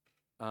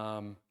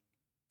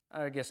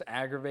 I guess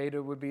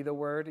aggravated would be the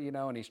word,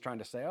 and he's trying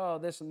to say, oh,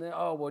 this and that.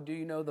 Oh, well, do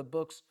you know the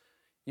books,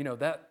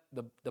 that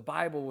the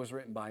Bible was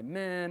written by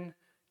men?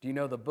 Do you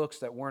know the books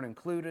that weren't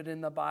included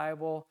in the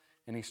Bible?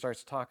 And he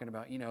starts talking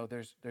about,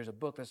 there's a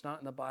book that's not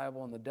in the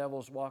Bible, and the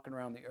devil's walking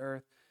around the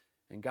earth.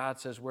 And God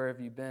says, where have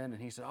you been?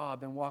 And he said, I've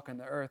been walking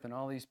the earth, and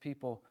all these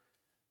people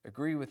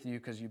agree with you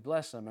because you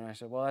bless them. And I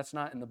said, well, that's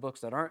not in the books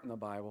that aren't in the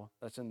Bible.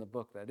 That's in the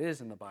book that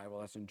is in the Bible.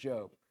 That's in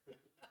Job.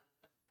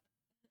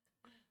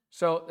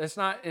 So it's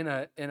not and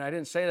I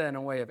didn't say that in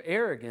a way of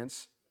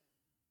arrogance,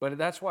 but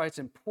that's why it's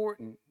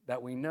important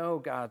that we know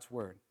God's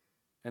word.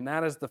 And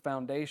that is the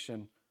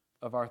foundation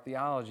of our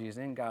theology, is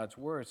in God's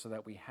word, so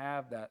that we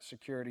have that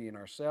security in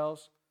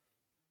ourselves,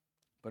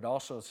 but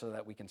also so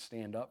that we can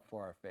stand up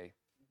for our faith.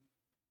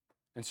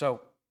 And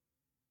so,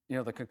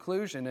 the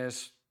conclusion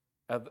is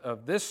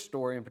of this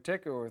story in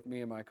particular with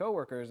me and my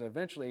coworkers,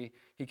 eventually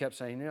he kept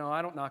saying,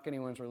 I don't knock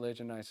anyone's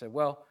religion. And I said,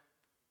 well,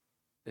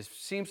 it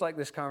seems like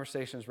this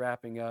conversation is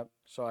wrapping up,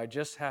 so I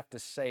just have to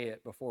say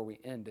it before we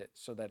end it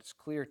so that it's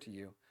clear to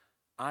you.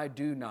 I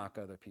do knock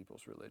other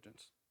people's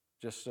religions,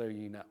 just so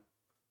you know.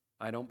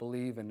 I don't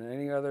believe in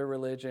any other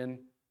religion,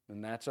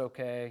 and that's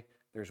okay.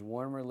 There's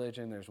one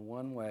religion, there's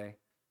one way,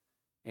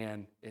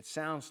 and it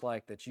sounds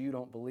like that you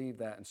don't believe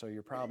that, and so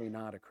you're probably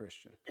not a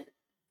Christian.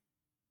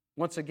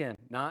 Once again,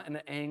 not in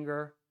an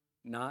anger,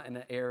 not in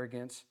an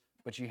arrogance,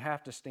 but you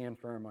have to stand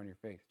firm on your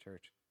faith,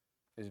 church.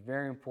 It's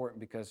very important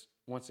because,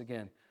 once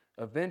again,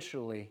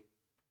 eventually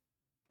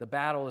the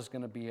battle is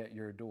going to be at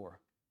your door.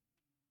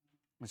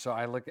 And so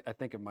I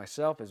think of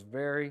myself as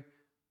very,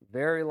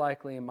 very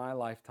likely in my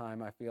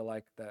lifetime, I feel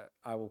like that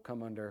I will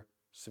come under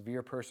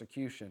severe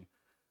persecution.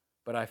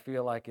 But I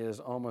feel like it is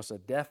almost a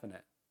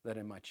definite that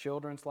in my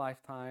children's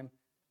lifetime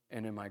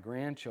and in my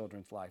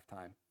grandchildren's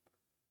lifetime,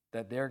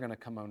 that they're going to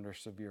come under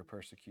severe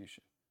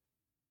persecution.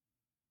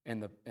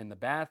 And the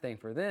bad thing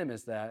for them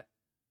is that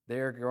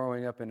they're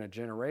growing up in a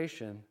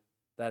generation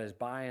that is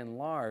by and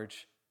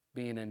large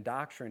being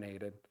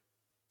indoctrinated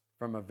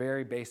from a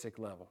very basic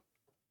level.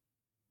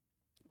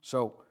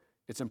 So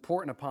it's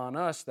important upon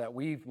us that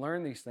we've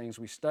learned these things,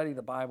 we study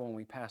the Bible, and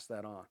we pass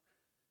that on.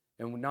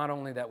 And not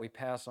only that we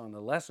pass on the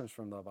lessons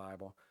from the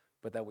Bible,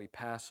 but that we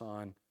pass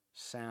on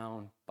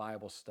sound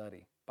Bible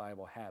study,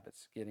 Bible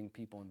habits, getting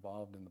people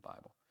involved in the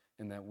Bible,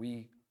 and that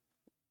we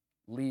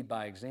lead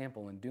by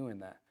example in doing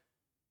that,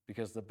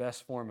 because the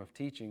best form of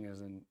teaching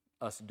is in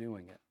us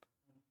doing it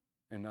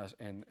and us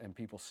and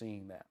people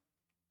seeing that.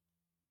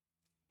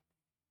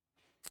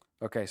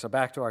 Okay, so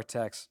back to our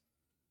text.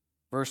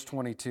 Verse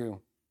 22.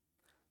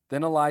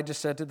 Then Elijah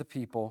said to the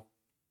people,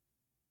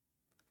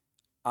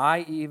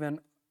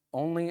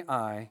 only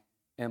I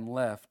am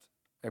left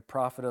a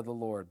prophet of the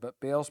Lord, but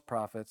Baal's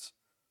prophets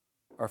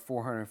are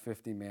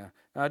 450 men.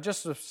 Now,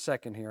 just a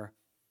second here.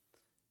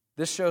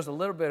 This shows a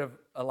little bit of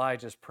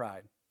Elijah's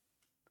pride,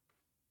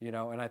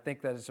 and I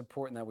think that it's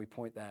important that we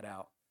point that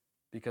out.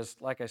 Because,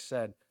 like I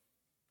said,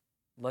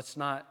 let's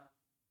not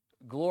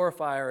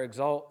glorify or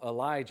exalt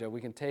Elijah.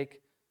 We can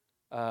take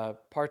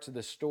parts of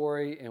the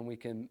story and we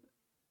can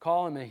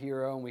call him a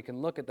hero, and we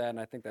can look at that, and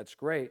I think that's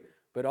great.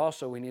 But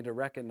also we need to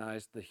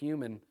recognize the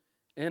human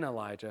in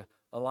Elijah.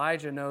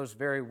 Elijah knows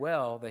very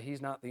well that he's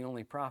not the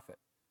only prophet.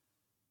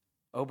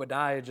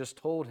 Obadiah just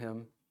told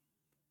him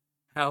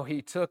how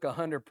he took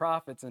 100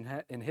 prophets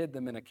and hid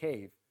them in a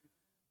cave.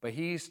 But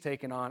he's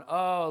taken on,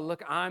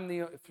 look, I'm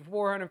the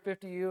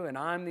 450 you, and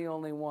I'm the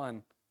only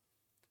one.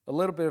 A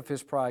little bit of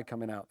his pride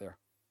coming out there.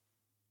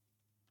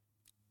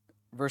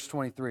 Verse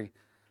 23,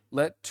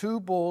 let 2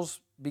 bulls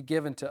be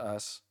given to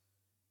us,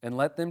 and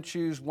let them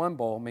choose 1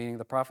 bull, meaning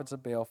the prophets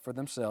of Baal, for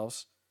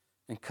themselves,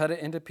 and cut it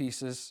into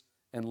pieces,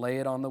 and lay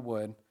it on the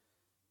wood,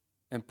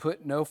 and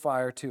put no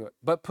fire to it.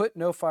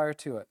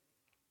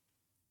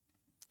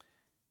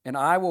 And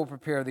I will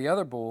prepare the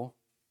other bull,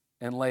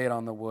 and lay it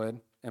on the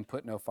wood, and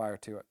put no fire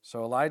to it.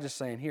 So Elijah's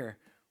saying here,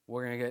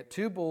 we're going to get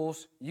 2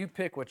 bulls. You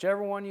pick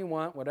whichever one you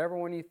want, whatever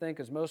one you think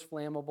is most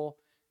flammable,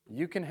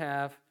 you can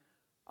have.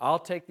 I'll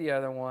take the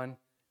other one,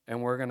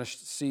 and we're going to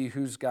see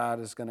whose God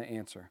is going to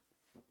answer.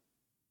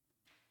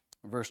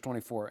 Verse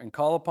 24, and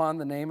call upon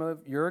the name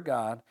of your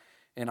God,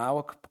 and I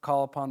will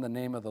call upon the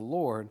name of the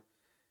Lord,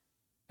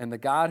 and the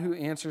God who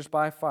answers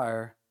by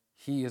fire,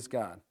 he is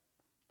God.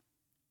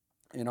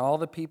 And all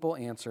the people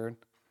answered,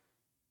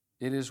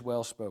 it is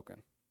well spoken.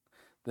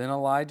 Then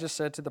Elijah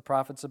said to the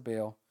prophets of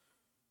Baal,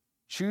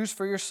 choose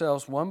for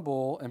yourselves 1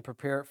 bull and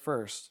prepare it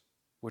first,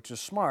 which is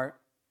smart,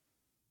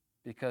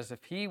 because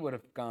if he would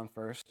have gone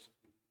first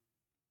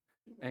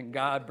and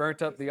God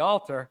burnt up the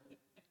altar,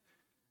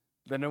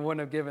 then it wouldn't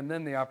have given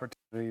them the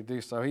opportunity to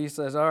do so. He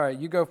says, all right,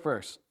 you go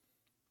first.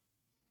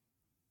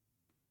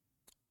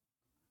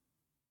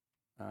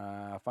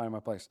 Find my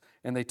place.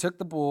 And they took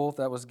the bull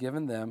that was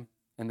given them,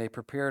 and they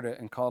prepared it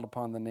and called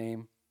upon the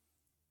name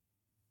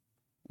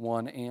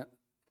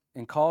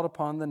and called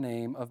upon the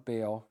name of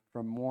Baal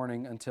from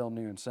morning until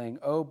noon, saying,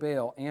 "O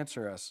Baal,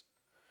 answer us."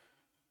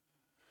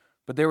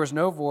 But there was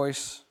no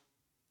voice,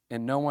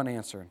 and no one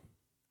answered.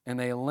 And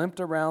they limped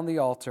around the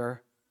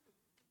altar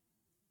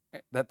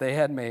that they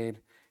had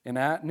made. And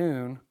at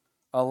noon,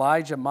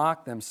 Elijah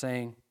mocked them,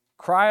 saying,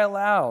 "Cry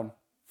aloud,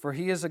 for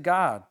he is a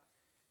god.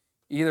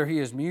 Either he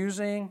is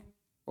musing,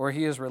 or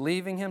he is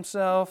relieving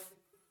himself,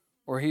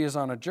 or he is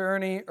on a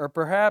journey, or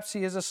perhaps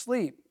he is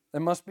asleep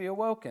and must be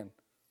awoken."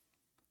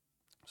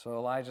 So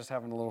Elijah's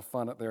having a little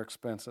fun at their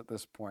expense at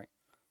this point.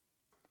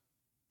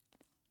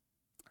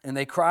 And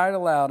they cried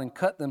aloud and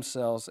cut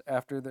themselves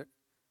after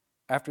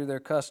their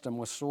custom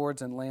with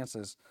swords and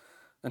lances,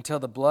 until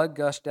the blood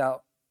gushed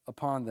out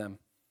upon them.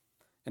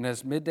 And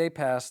as midday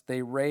passed,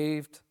 they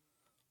raved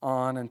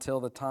on until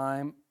the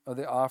time of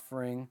the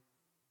offering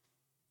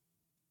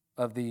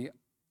of the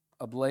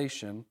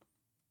oblation,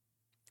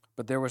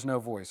 but there was no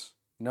voice.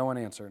 No one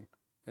answered,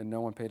 and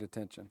no one paid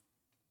attention.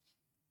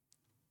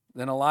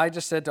 Then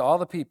Elijah said to all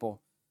the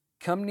people,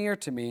 "Come near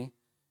to me."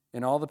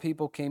 And all the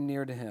people came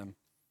near to him.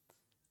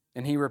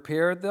 And he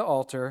repaired the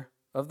altar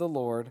of the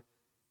Lord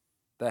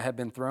that had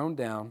been thrown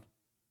down.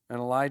 And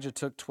Elijah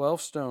took 12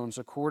 stones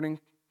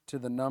according to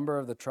the number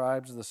of the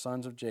tribes of the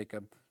sons of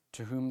Jacob,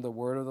 to whom the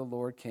word of the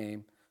Lord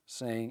came,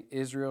 saying,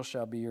 "Israel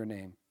shall be your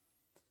name."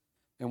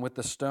 And with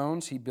the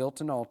stones he built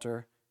an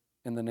altar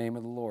in the name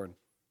of the Lord.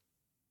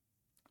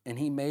 And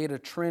he made a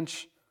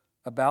trench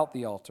about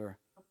the altar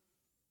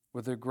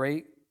with a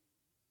great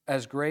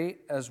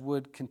as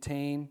would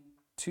contain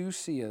 2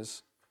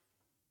 seahs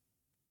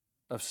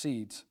of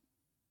seeds.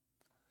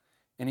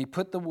 And he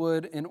put the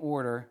wood in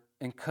order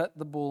and cut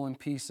the bull in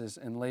pieces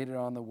and laid it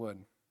on the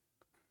wood.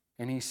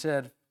 And he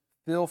said,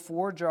 "Fill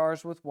 4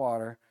 jars with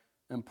water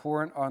and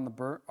pour it on the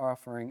burnt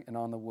offering and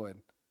on the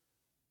wood."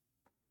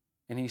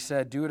 And he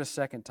said, "Do it a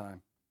second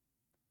time."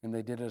 And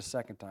they did it a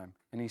second time.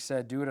 And he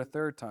said, "Do it a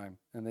third time."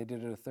 And they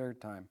did it a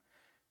third time.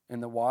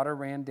 And the water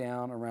ran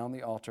down around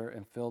the altar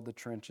and filled the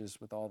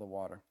trenches with all the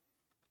water.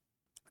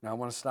 Now I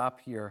want to stop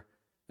here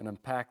and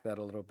unpack that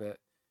a little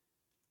bit.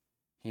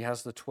 He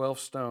has the 12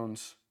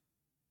 stones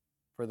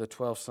for the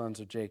 12 sons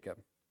of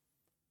Jacob.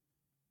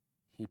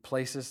 He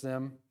places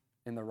them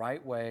in the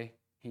right way.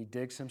 He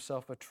digs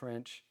himself a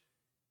trench.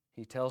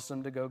 He tells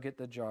them to go get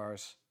the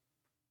jars.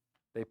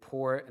 They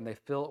pour it and they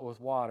fill it with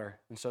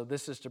water. And so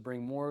this is to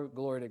bring more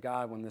glory to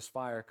God when this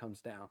fire comes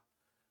down.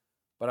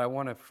 But I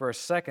want to, for a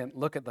second,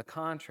 look at the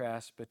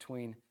contrast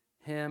between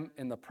him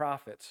and the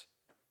prophets.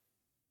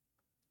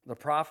 The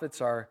prophets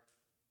are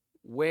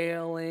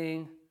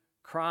wailing,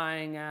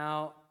 crying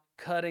out,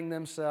 cutting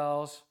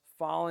themselves,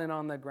 falling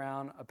on the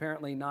ground,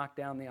 apparently knocked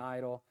down the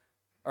idol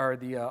or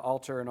the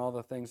altar and all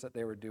the things that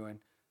they were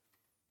doing.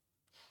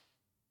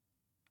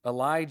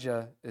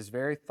 Elijah is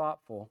very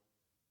thoughtful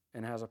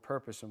and has a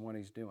purpose in what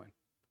he's doing.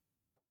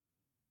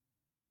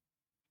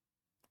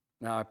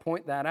 Now, I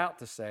point that out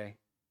to say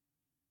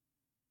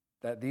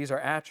that these are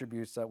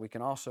attributes that we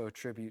can also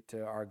attribute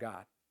to our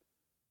God.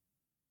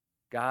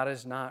 God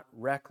is not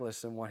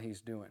reckless in what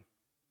he's doing.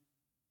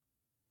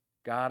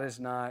 God is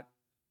not,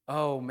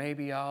 "Oh,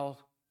 maybe I'll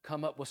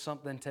come up with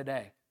something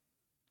today."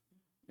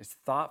 It's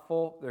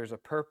thoughtful. There's a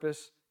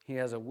purpose. He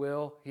has a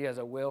will. He has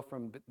a will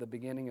from the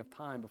beginning of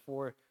time,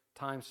 before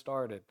time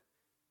started.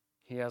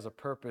 He has a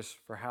purpose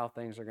for how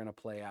things are going to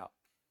play out.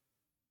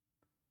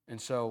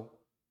 And so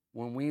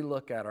when we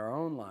look at our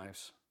own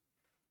lives,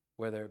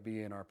 whether it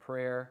be in our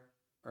prayer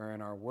or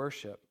in our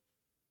worship,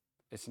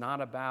 it's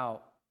not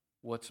about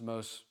what's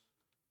most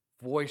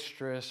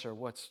boisterous or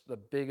what's the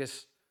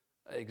biggest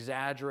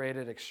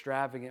exaggerated,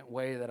 extravagant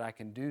way that I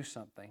can do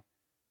something.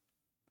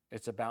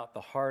 It's about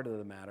the heart of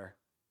the matter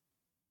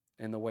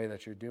and the way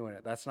that you're doing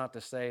it. That's not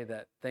to say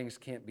that things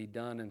can't be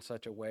done in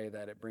such a way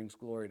that it brings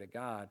glory to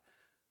God.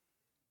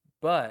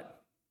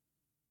 But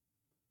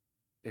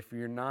if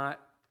you're not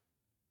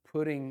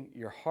putting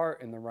your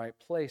heart in the right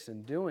place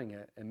and doing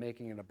it and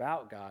making it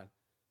about God,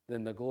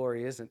 then the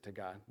glory isn't to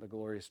God. The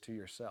glory is to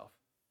yourself.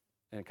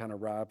 And it kind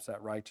of robs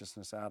that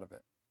righteousness out of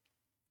it.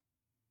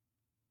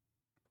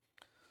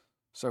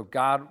 So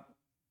God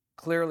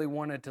clearly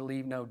wanted to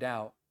leave no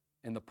doubt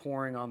in the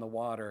pouring on the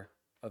water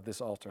of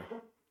this altar.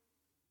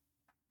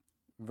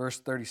 Verse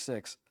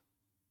 36.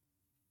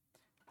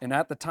 And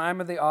at the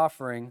time of the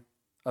offering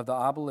of the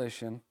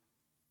oblation,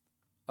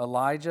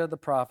 Elijah the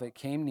prophet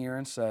came near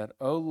and said,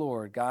 "O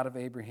Lord, God of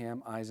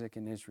Abraham, Isaac,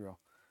 and Israel,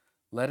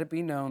 let it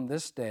be known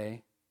this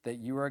day that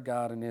you are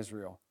God in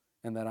Israel,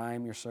 and that I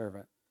am your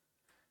servant,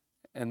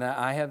 and that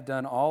I have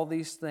done all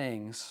these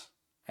things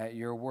at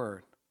your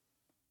word."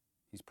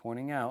 He's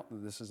pointing out that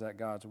this is at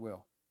God's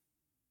will.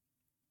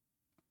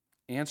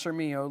 "Answer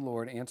me, O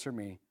Lord, answer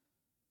me,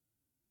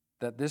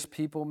 that this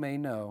people may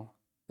know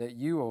that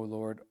you, O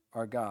Lord,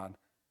 are God,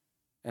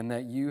 and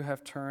that you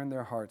have turned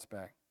their hearts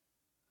back."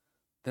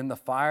 Then the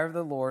fire of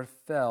the Lord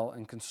fell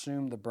and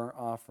consumed the burnt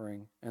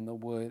offering and the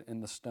wood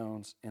and the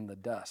stones and the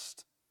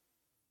dust.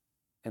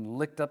 and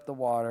licked up the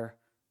water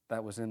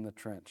that was in the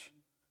trench.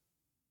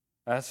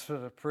 That's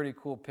a pretty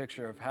cool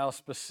picture of how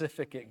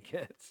specific it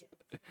gets.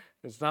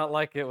 It's not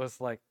like it was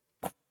like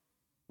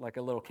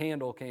a little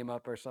candle came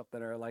up or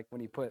something, or like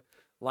when you put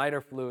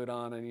lighter fluid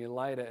on and you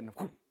light it and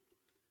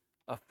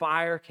a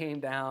fire came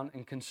down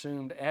and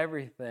consumed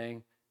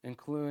everything,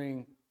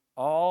 including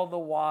all the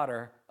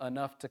water,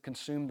 enough to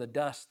consume the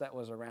dust that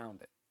was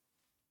around it.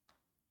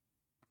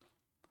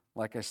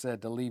 Like I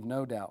said, to leave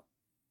no doubt.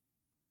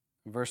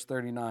 Verse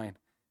 39.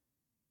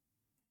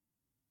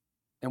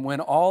 And when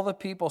all the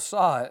people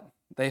saw it,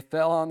 they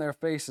fell on their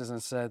faces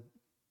and said,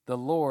 "The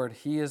Lord,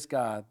 He is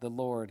God. The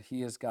Lord,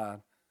 He is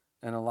God."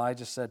 And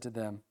Elijah said to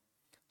them,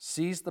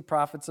 "Seize the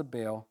prophets of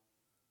Baal.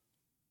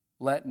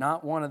 Let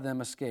not one of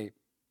them escape."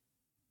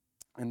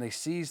 And they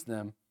seized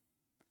them.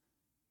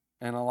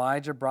 And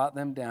Elijah brought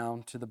them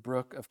down to the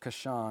brook of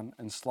Kishon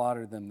and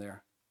slaughtered them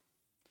there.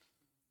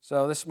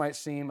 So this might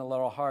seem a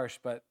little harsh,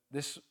 but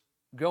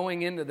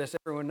going into this,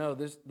 everyone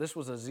knows this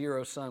was a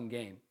zero-sum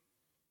game.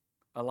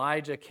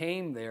 Elijah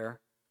came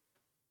there,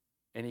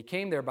 and he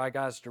came there by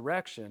God's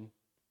direction,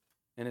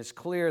 and it's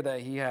clear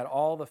that he had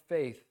all the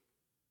faith,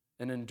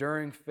 an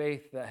enduring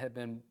faith that had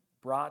been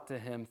brought to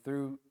him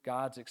through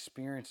God's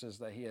experiences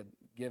that he had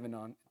given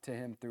on to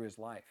him through his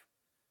life.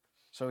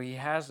 So he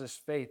has this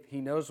faith. He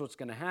knows what's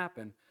going to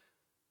happen,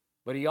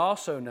 but he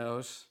also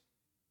knows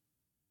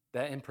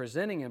that in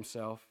presenting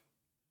himself,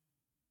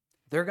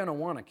 they're going to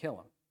want to kill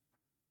him.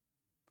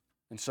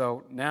 And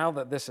so now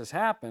that this has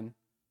happened,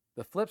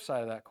 the flip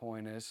side of that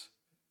coin is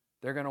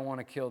they're going to want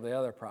to kill the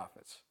other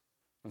prophets.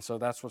 And so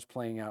that's what's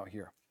playing out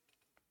here.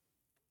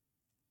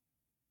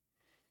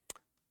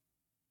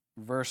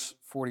 Verse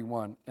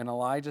 41, and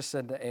Elijah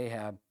said to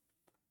Ahab,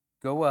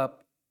 "Go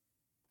up,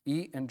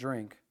 eat and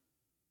drink,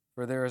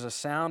 for there is a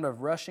sound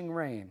of rushing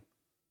rain."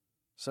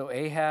 So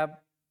Ahab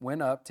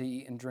went up to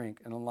eat and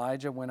drink, and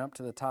Elijah went up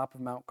to the top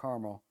of Mount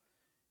Carmel,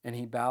 and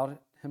he bowed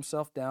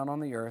himself down on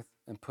the earth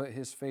and put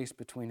his face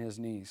between his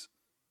knees.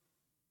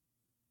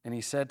 And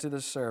he said to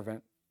the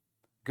servant,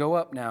 "Go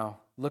up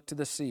now, look to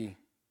the sea."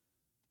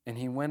 And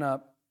he went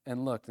up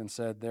and looked and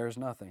said, "There is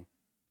nothing."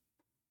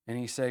 And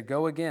he said,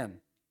 "Go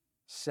again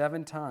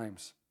 7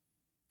 times.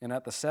 And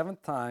at the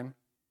 7th time,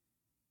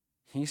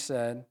 he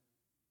said,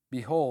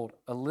 Behold,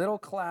 a little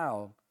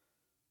cloud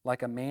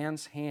like a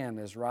man's hand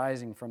is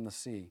rising from the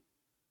sea.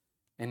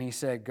 And he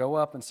said, Go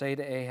up and say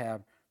to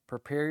Ahab,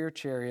 Prepare your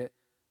chariot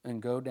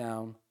and go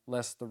down,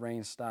 lest the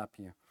rain stop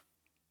you."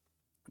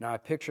 Now I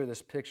picture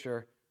this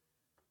picture,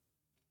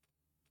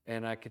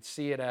 and I could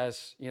see it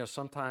as,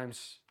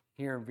 sometimes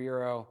here in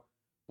Vero,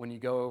 when you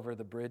go over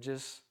the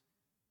bridges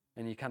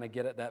and you kind of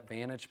get at that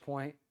vantage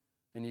point,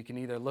 and you can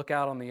either look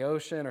out on the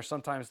ocean or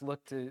sometimes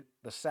look to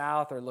the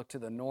south or look to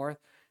the north,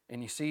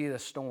 and you see the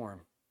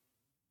storm.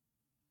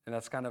 And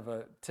that's kind of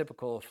a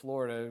typical of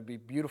Florida. It would be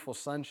beautiful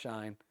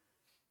sunshine,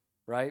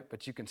 right?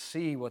 But you can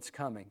see what's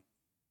coming.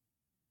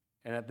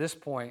 And at this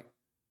point,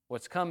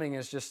 what's coming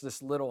is just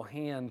this little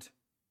hand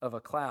of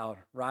a cloud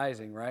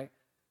rising, right?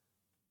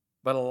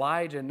 But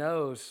Elijah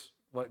knows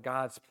what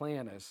God's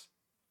plan is.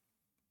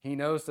 He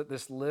knows that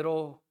this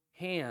little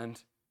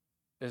hand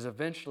is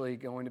eventually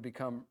going to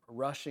become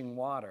rushing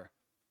water,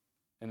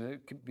 and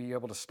it could be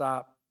able to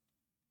stop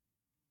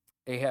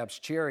Ahab's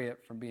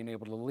chariot from being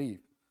able to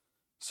leave.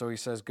 So he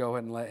says, "Go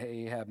ahead and let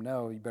Ahab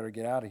know, you better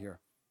get out of here."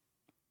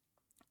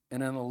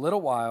 And in a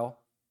little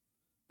while,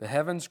 the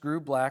heavens grew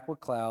black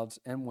with clouds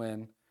and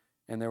wind,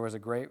 and there was a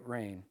great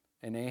rain.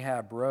 And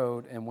Ahab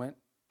rode and went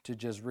to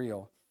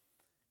Jezreel.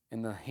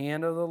 And the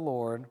hand of the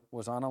Lord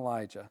was on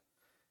Elijah,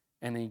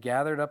 and he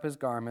gathered up his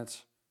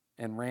garments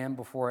and ran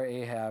before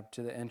Ahab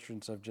to the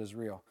entrance of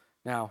Jezreel.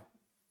 Now,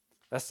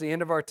 that's the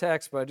end of our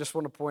text, but I just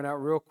want to point out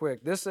real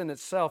quick, this in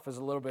itself is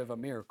a little bit of a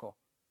miracle,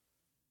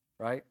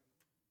 right?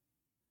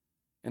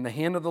 And the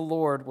hand of the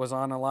Lord was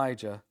on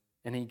Elijah,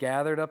 and he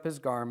gathered up his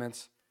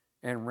garments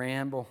and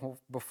ran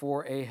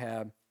before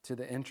Ahab to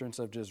the entrance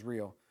of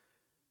Jezreel.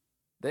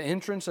 The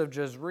entrance of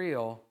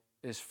Jezreel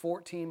is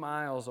 14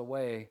 miles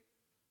away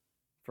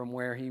from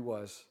where he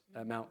was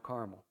at Mount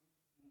Carmel.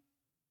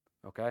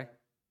 Okay?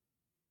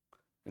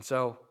 And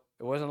so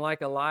it wasn't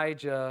like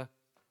Elijah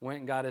went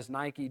and got his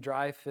Nike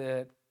Dry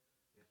Fit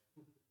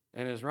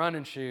and his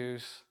running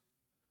shoes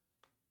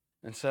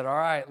and said, "All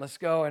right, let's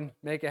go and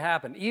make it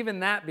happen." Even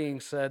that being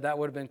said, that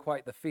would have been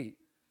quite the feat.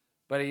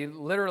 But he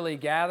literally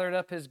gathered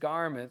up his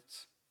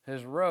garments,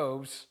 his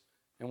robes,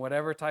 and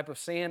whatever type of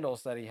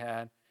sandals that he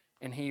had,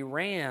 and he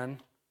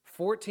ran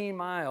 14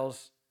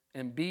 miles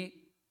and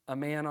beat a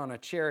man on a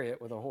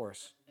chariot with a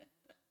horse.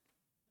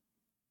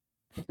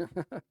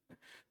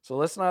 So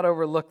let's not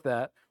overlook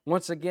that.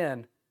 Once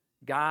again,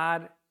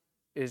 God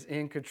is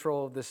in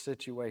control of this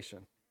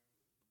situation.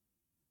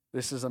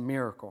 This is a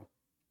miracle.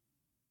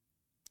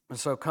 And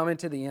so coming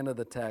to the end of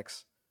the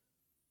text,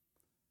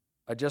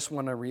 I just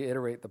want to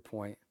reiterate the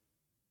point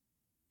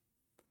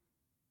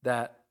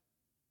that,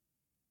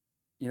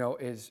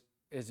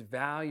 is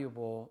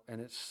valuable,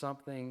 and it's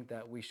something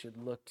that we should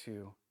look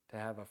to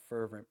have a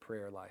fervent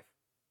prayer life.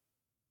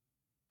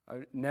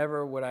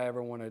 Never would I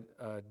ever want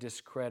to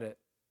discredit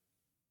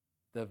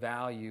the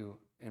value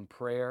in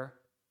prayer,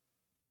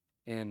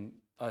 in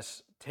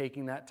us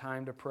taking that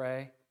time to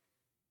pray.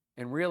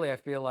 And really, I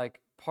feel like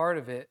part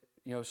of it,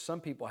 some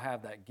people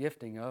have that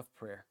gifting of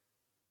prayer.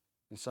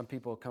 And some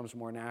people it comes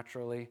more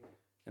naturally.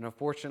 And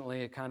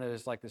unfortunately, it kind of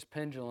is like this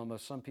pendulum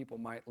of some people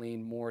might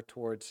lean more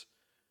towards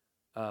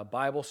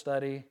Bible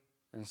study,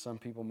 and some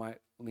people might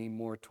lean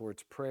more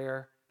towards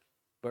prayer.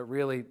 But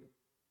really,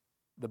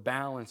 the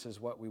balance is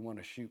what we want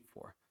to shoot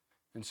for.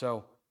 And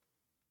so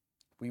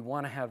we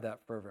want to have that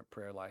fervent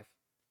prayer life.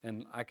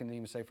 And I can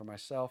even say for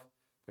myself,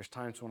 there's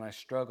times when I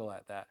struggle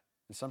at that.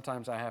 And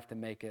sometimes I have to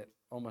make it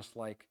almost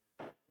like,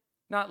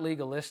 not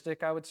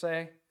legalistic, I would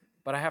say,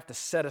 but I have to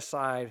set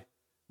aside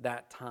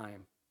that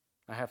time.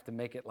 I have to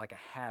make it like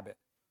a habit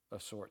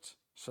of sorts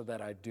so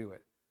that I do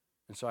it.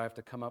 And so I have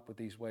to come up with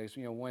these ways.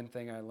 One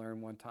thing I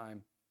learned one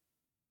time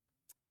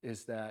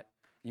is that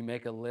you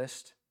make a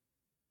list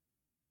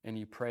and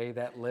you pray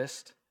that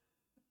list.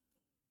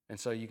 And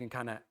so you can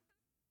kind of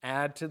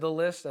add to the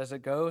list as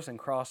it goes and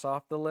cross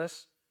off the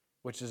list,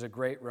 which is a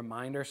great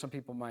reminder. Some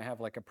people might have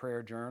like a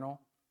prayer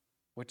journal,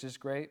 which is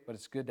great, but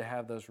it's good to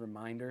have those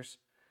reminders.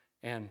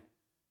 And,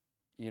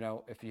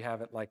 if you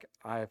have it like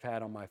I've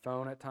had on my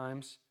phone at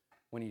times,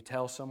 when you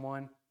tell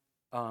someone,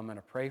 I'm going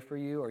to pray for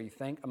you, or you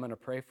think I'm going to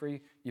pray for you,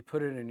 you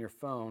put it in your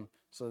phone,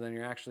 so then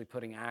you're actually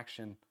putting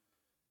action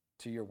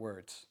to your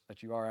words,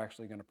 that you are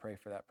actually going to pray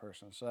for that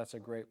person. So that's a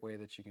great way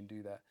that you can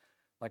do that.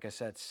 Like I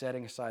said,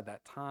 setting aside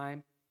that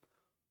time.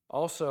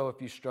 Also,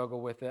 if you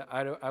struggle with it,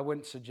 I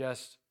wouldn't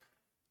suggest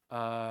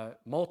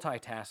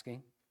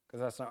multitasking,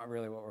 because that's not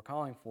really what we're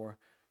calling for,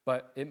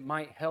 but it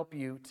might help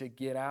you to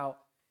get out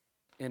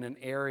in an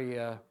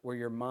area where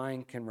your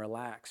mind can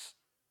relax,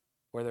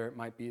 whether it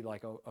might be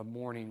like a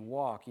morning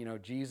walk.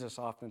 Jesus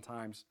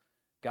oftentimes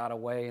got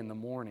away in the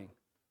morning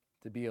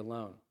to be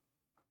alone.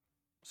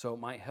 So it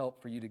might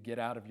help for you to get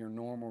out of your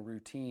normal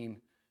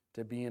routine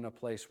to be in a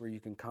place where you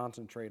can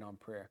concentrate on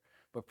prayer.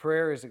 But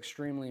prayer is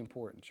extremely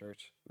important,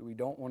 church. We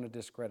don't want to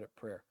discredit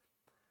prayer.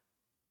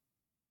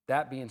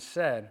 That being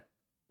said,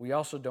 we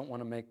also don't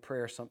want to make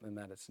prayer something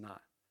that it's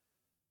not.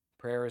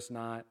 Prayer is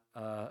not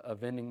a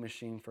vending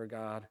machine for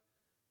God.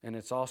 And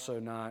it's also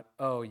not,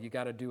 you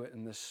got to do it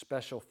in this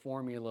special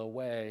formula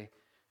way.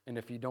 And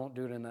if you don't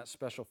do it in that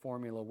special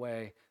formula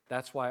way,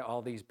 that's why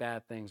all these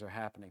bad things are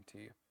happening to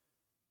you.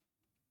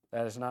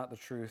 That is not the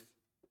truth.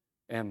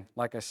 And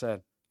like I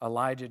said,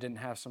 Elijah didn't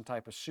have some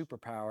type of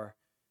superpower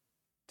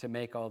to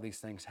make all these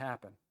things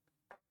happen.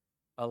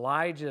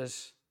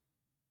 Elijah's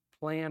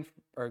plan,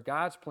 or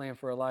God's plan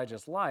for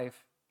Elijah's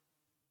life,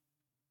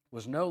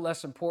 was no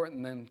less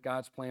important than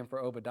God's plan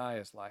for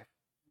Obadiah's life.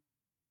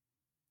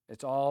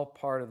 It's all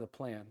part of the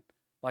plan.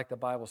 Like the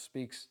Bible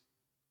speaks,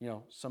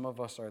 some of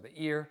us are the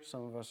ear,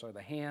 some of us are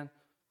the hand,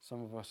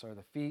 some of us are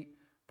the feet,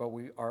 but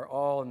we are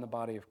all in the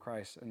body of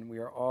Christ, and we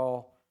are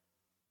all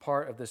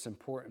part of this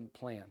important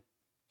plan.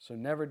 So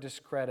never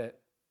discredit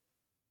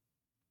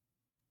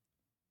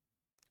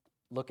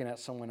looking at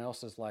someone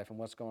else's life and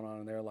what's going on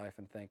in their life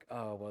and think,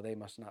 they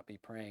must not be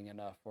praying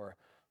enough, or,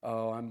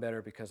 I'm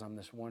better because I'm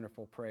this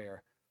wonderful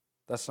prayer.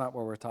 That's not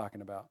what we're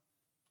talking about.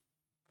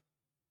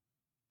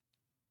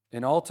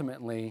 And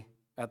ultimately,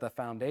 at the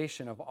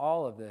foundation of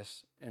all of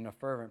this in a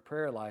fervent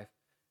prayer life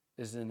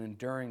is an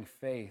enduring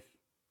faith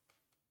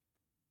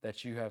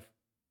that you have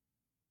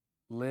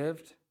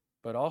lived,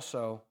 but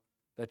also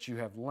that you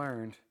have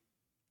learned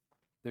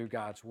through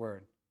God's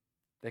Word.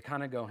 They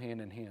kind of go hand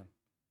in hand.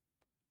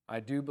 I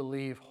do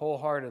believe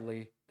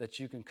wholeheartedly that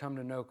you can come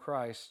to know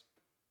Christ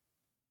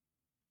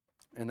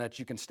and that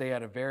you can stay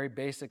at a very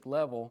basic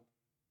level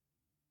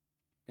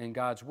in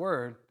God's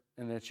Word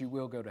and that you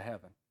will go to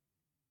heaven.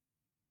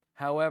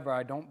 However,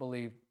 I don't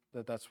believe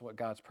that that's what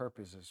God's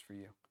purpose is for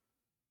you.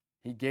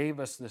 He gave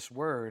us this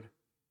Word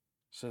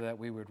so that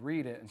we would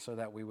read it and so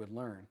that we would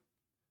learn.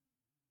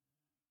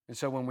 And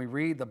so when we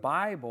read the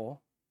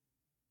Bible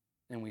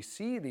and we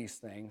see these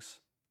things,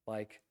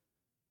 like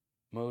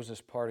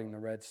Moses parting the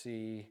Red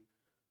Sea,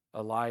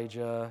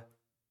 Elijah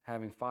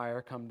having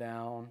fire come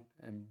down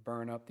and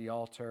burn up the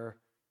altar,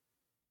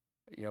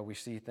 we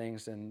see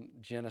things in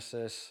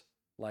Genesis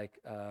like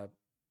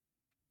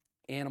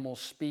animals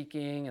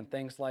speaking and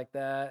things like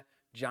that,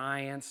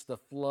 giants, the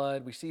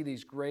flood. We see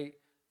these great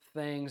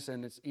things,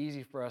 and it's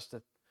easy for us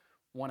to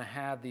want to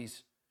have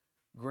these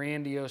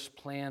grandiose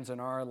plans in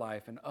our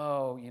life. And,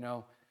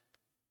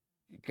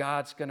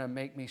 God's going to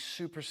make me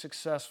super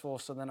successful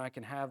so then I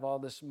can have all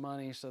this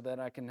money, so that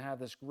I can have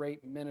this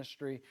great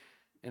ministry,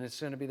 and it's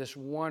going to be this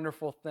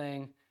wonderful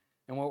thing.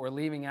 And what we're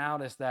leaving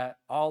out is that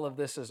all of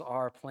this is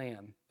our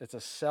plan. It's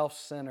a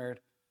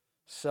self-centered,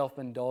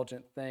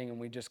 self-indulgent thing, and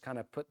we just kind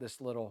of put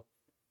this little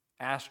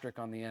asterisk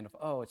on the end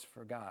of, it's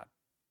for God.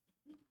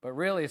 But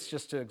really, it's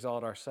just to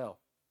exalt ourselves.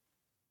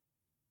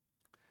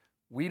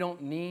 We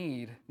don't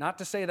need, not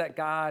to say that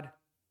God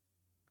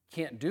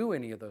can't do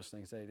any of those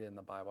things that he did in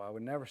the Bible. I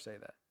would never say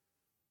that.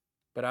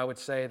 But I would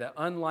say that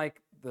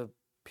unlike the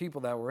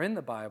people that were in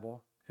the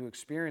Bible who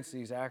experienced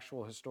these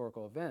actual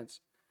historical events,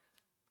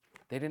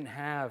 They didn't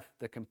have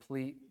the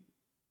complete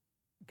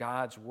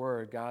God's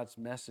word, God's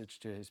message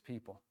to his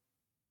people.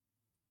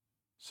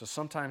 So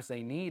sometimes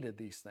they needed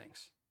these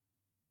things,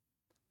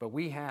 but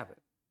we have it.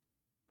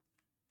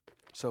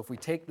 So if we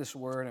take this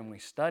word and we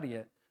study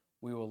it,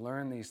 we will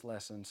learn these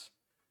lessons,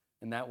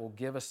 and that will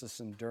give us this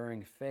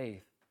enduring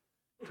faith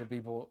to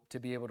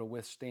be able to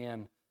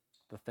withstand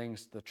the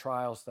things, the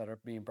trials that are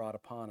being brought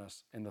upon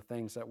us, and the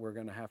things that we're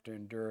going to have to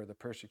endure, the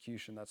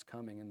persecution that's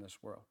coming in this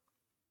world.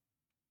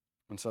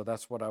 And so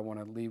that's what I want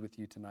to leave with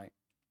you tonight.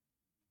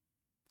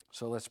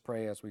 So let's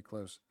pray as we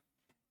close.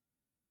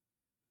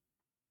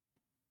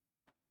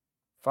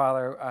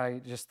 Father, I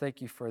just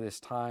thank you for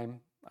this time.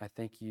 I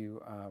thank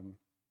you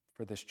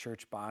for this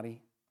church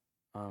body,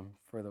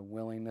 for the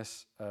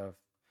willingness of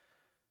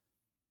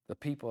the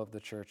people of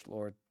the church,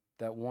 Lord,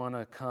 that want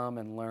to come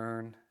and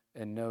learn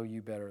and know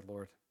you better,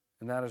 Lord.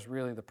 And that is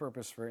really the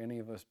purpose for any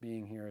of us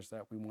being here, is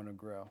that we want to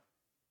grow.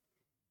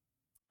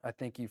 I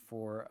thank you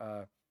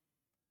for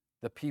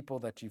the people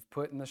that you've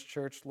put in this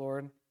church,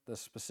 Lord, the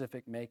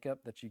specific makeup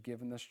that you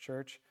give in this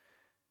church,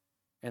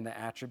 and the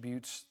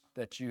attributes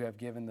that you have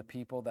given the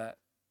people, that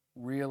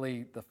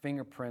really the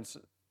fingerprints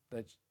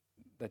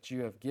that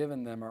you have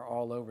given them are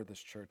all over this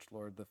church,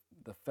 Lord.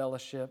 The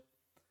fellowship,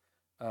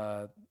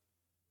 the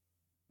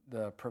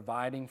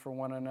providing for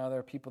one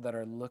another, people that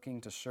are looking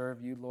to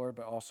serve you, Lord,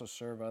 but also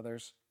serve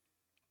others.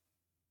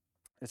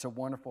 It's a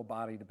wonderful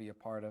body to be a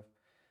part of.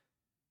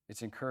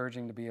 It's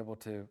encouraging to be able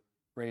to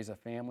raise a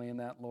family in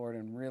that, Lord,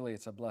 and really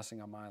it's a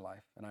blessing on my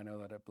life, and I know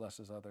that it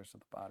blesses others of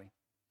the body.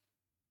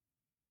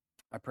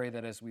 I pray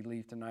that as we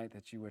leave tonight,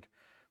 that you would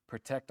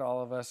protect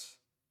all of us,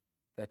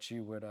 that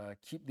you would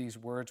keep these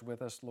words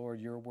with us, Lord,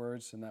 your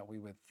words, and that we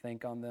would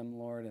think on them,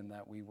 Lord, and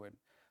that we would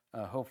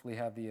hopefully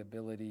have the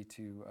ability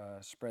to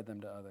spread them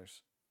to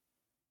others.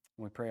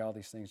 And we pray all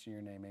these things in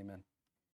your name. Amen.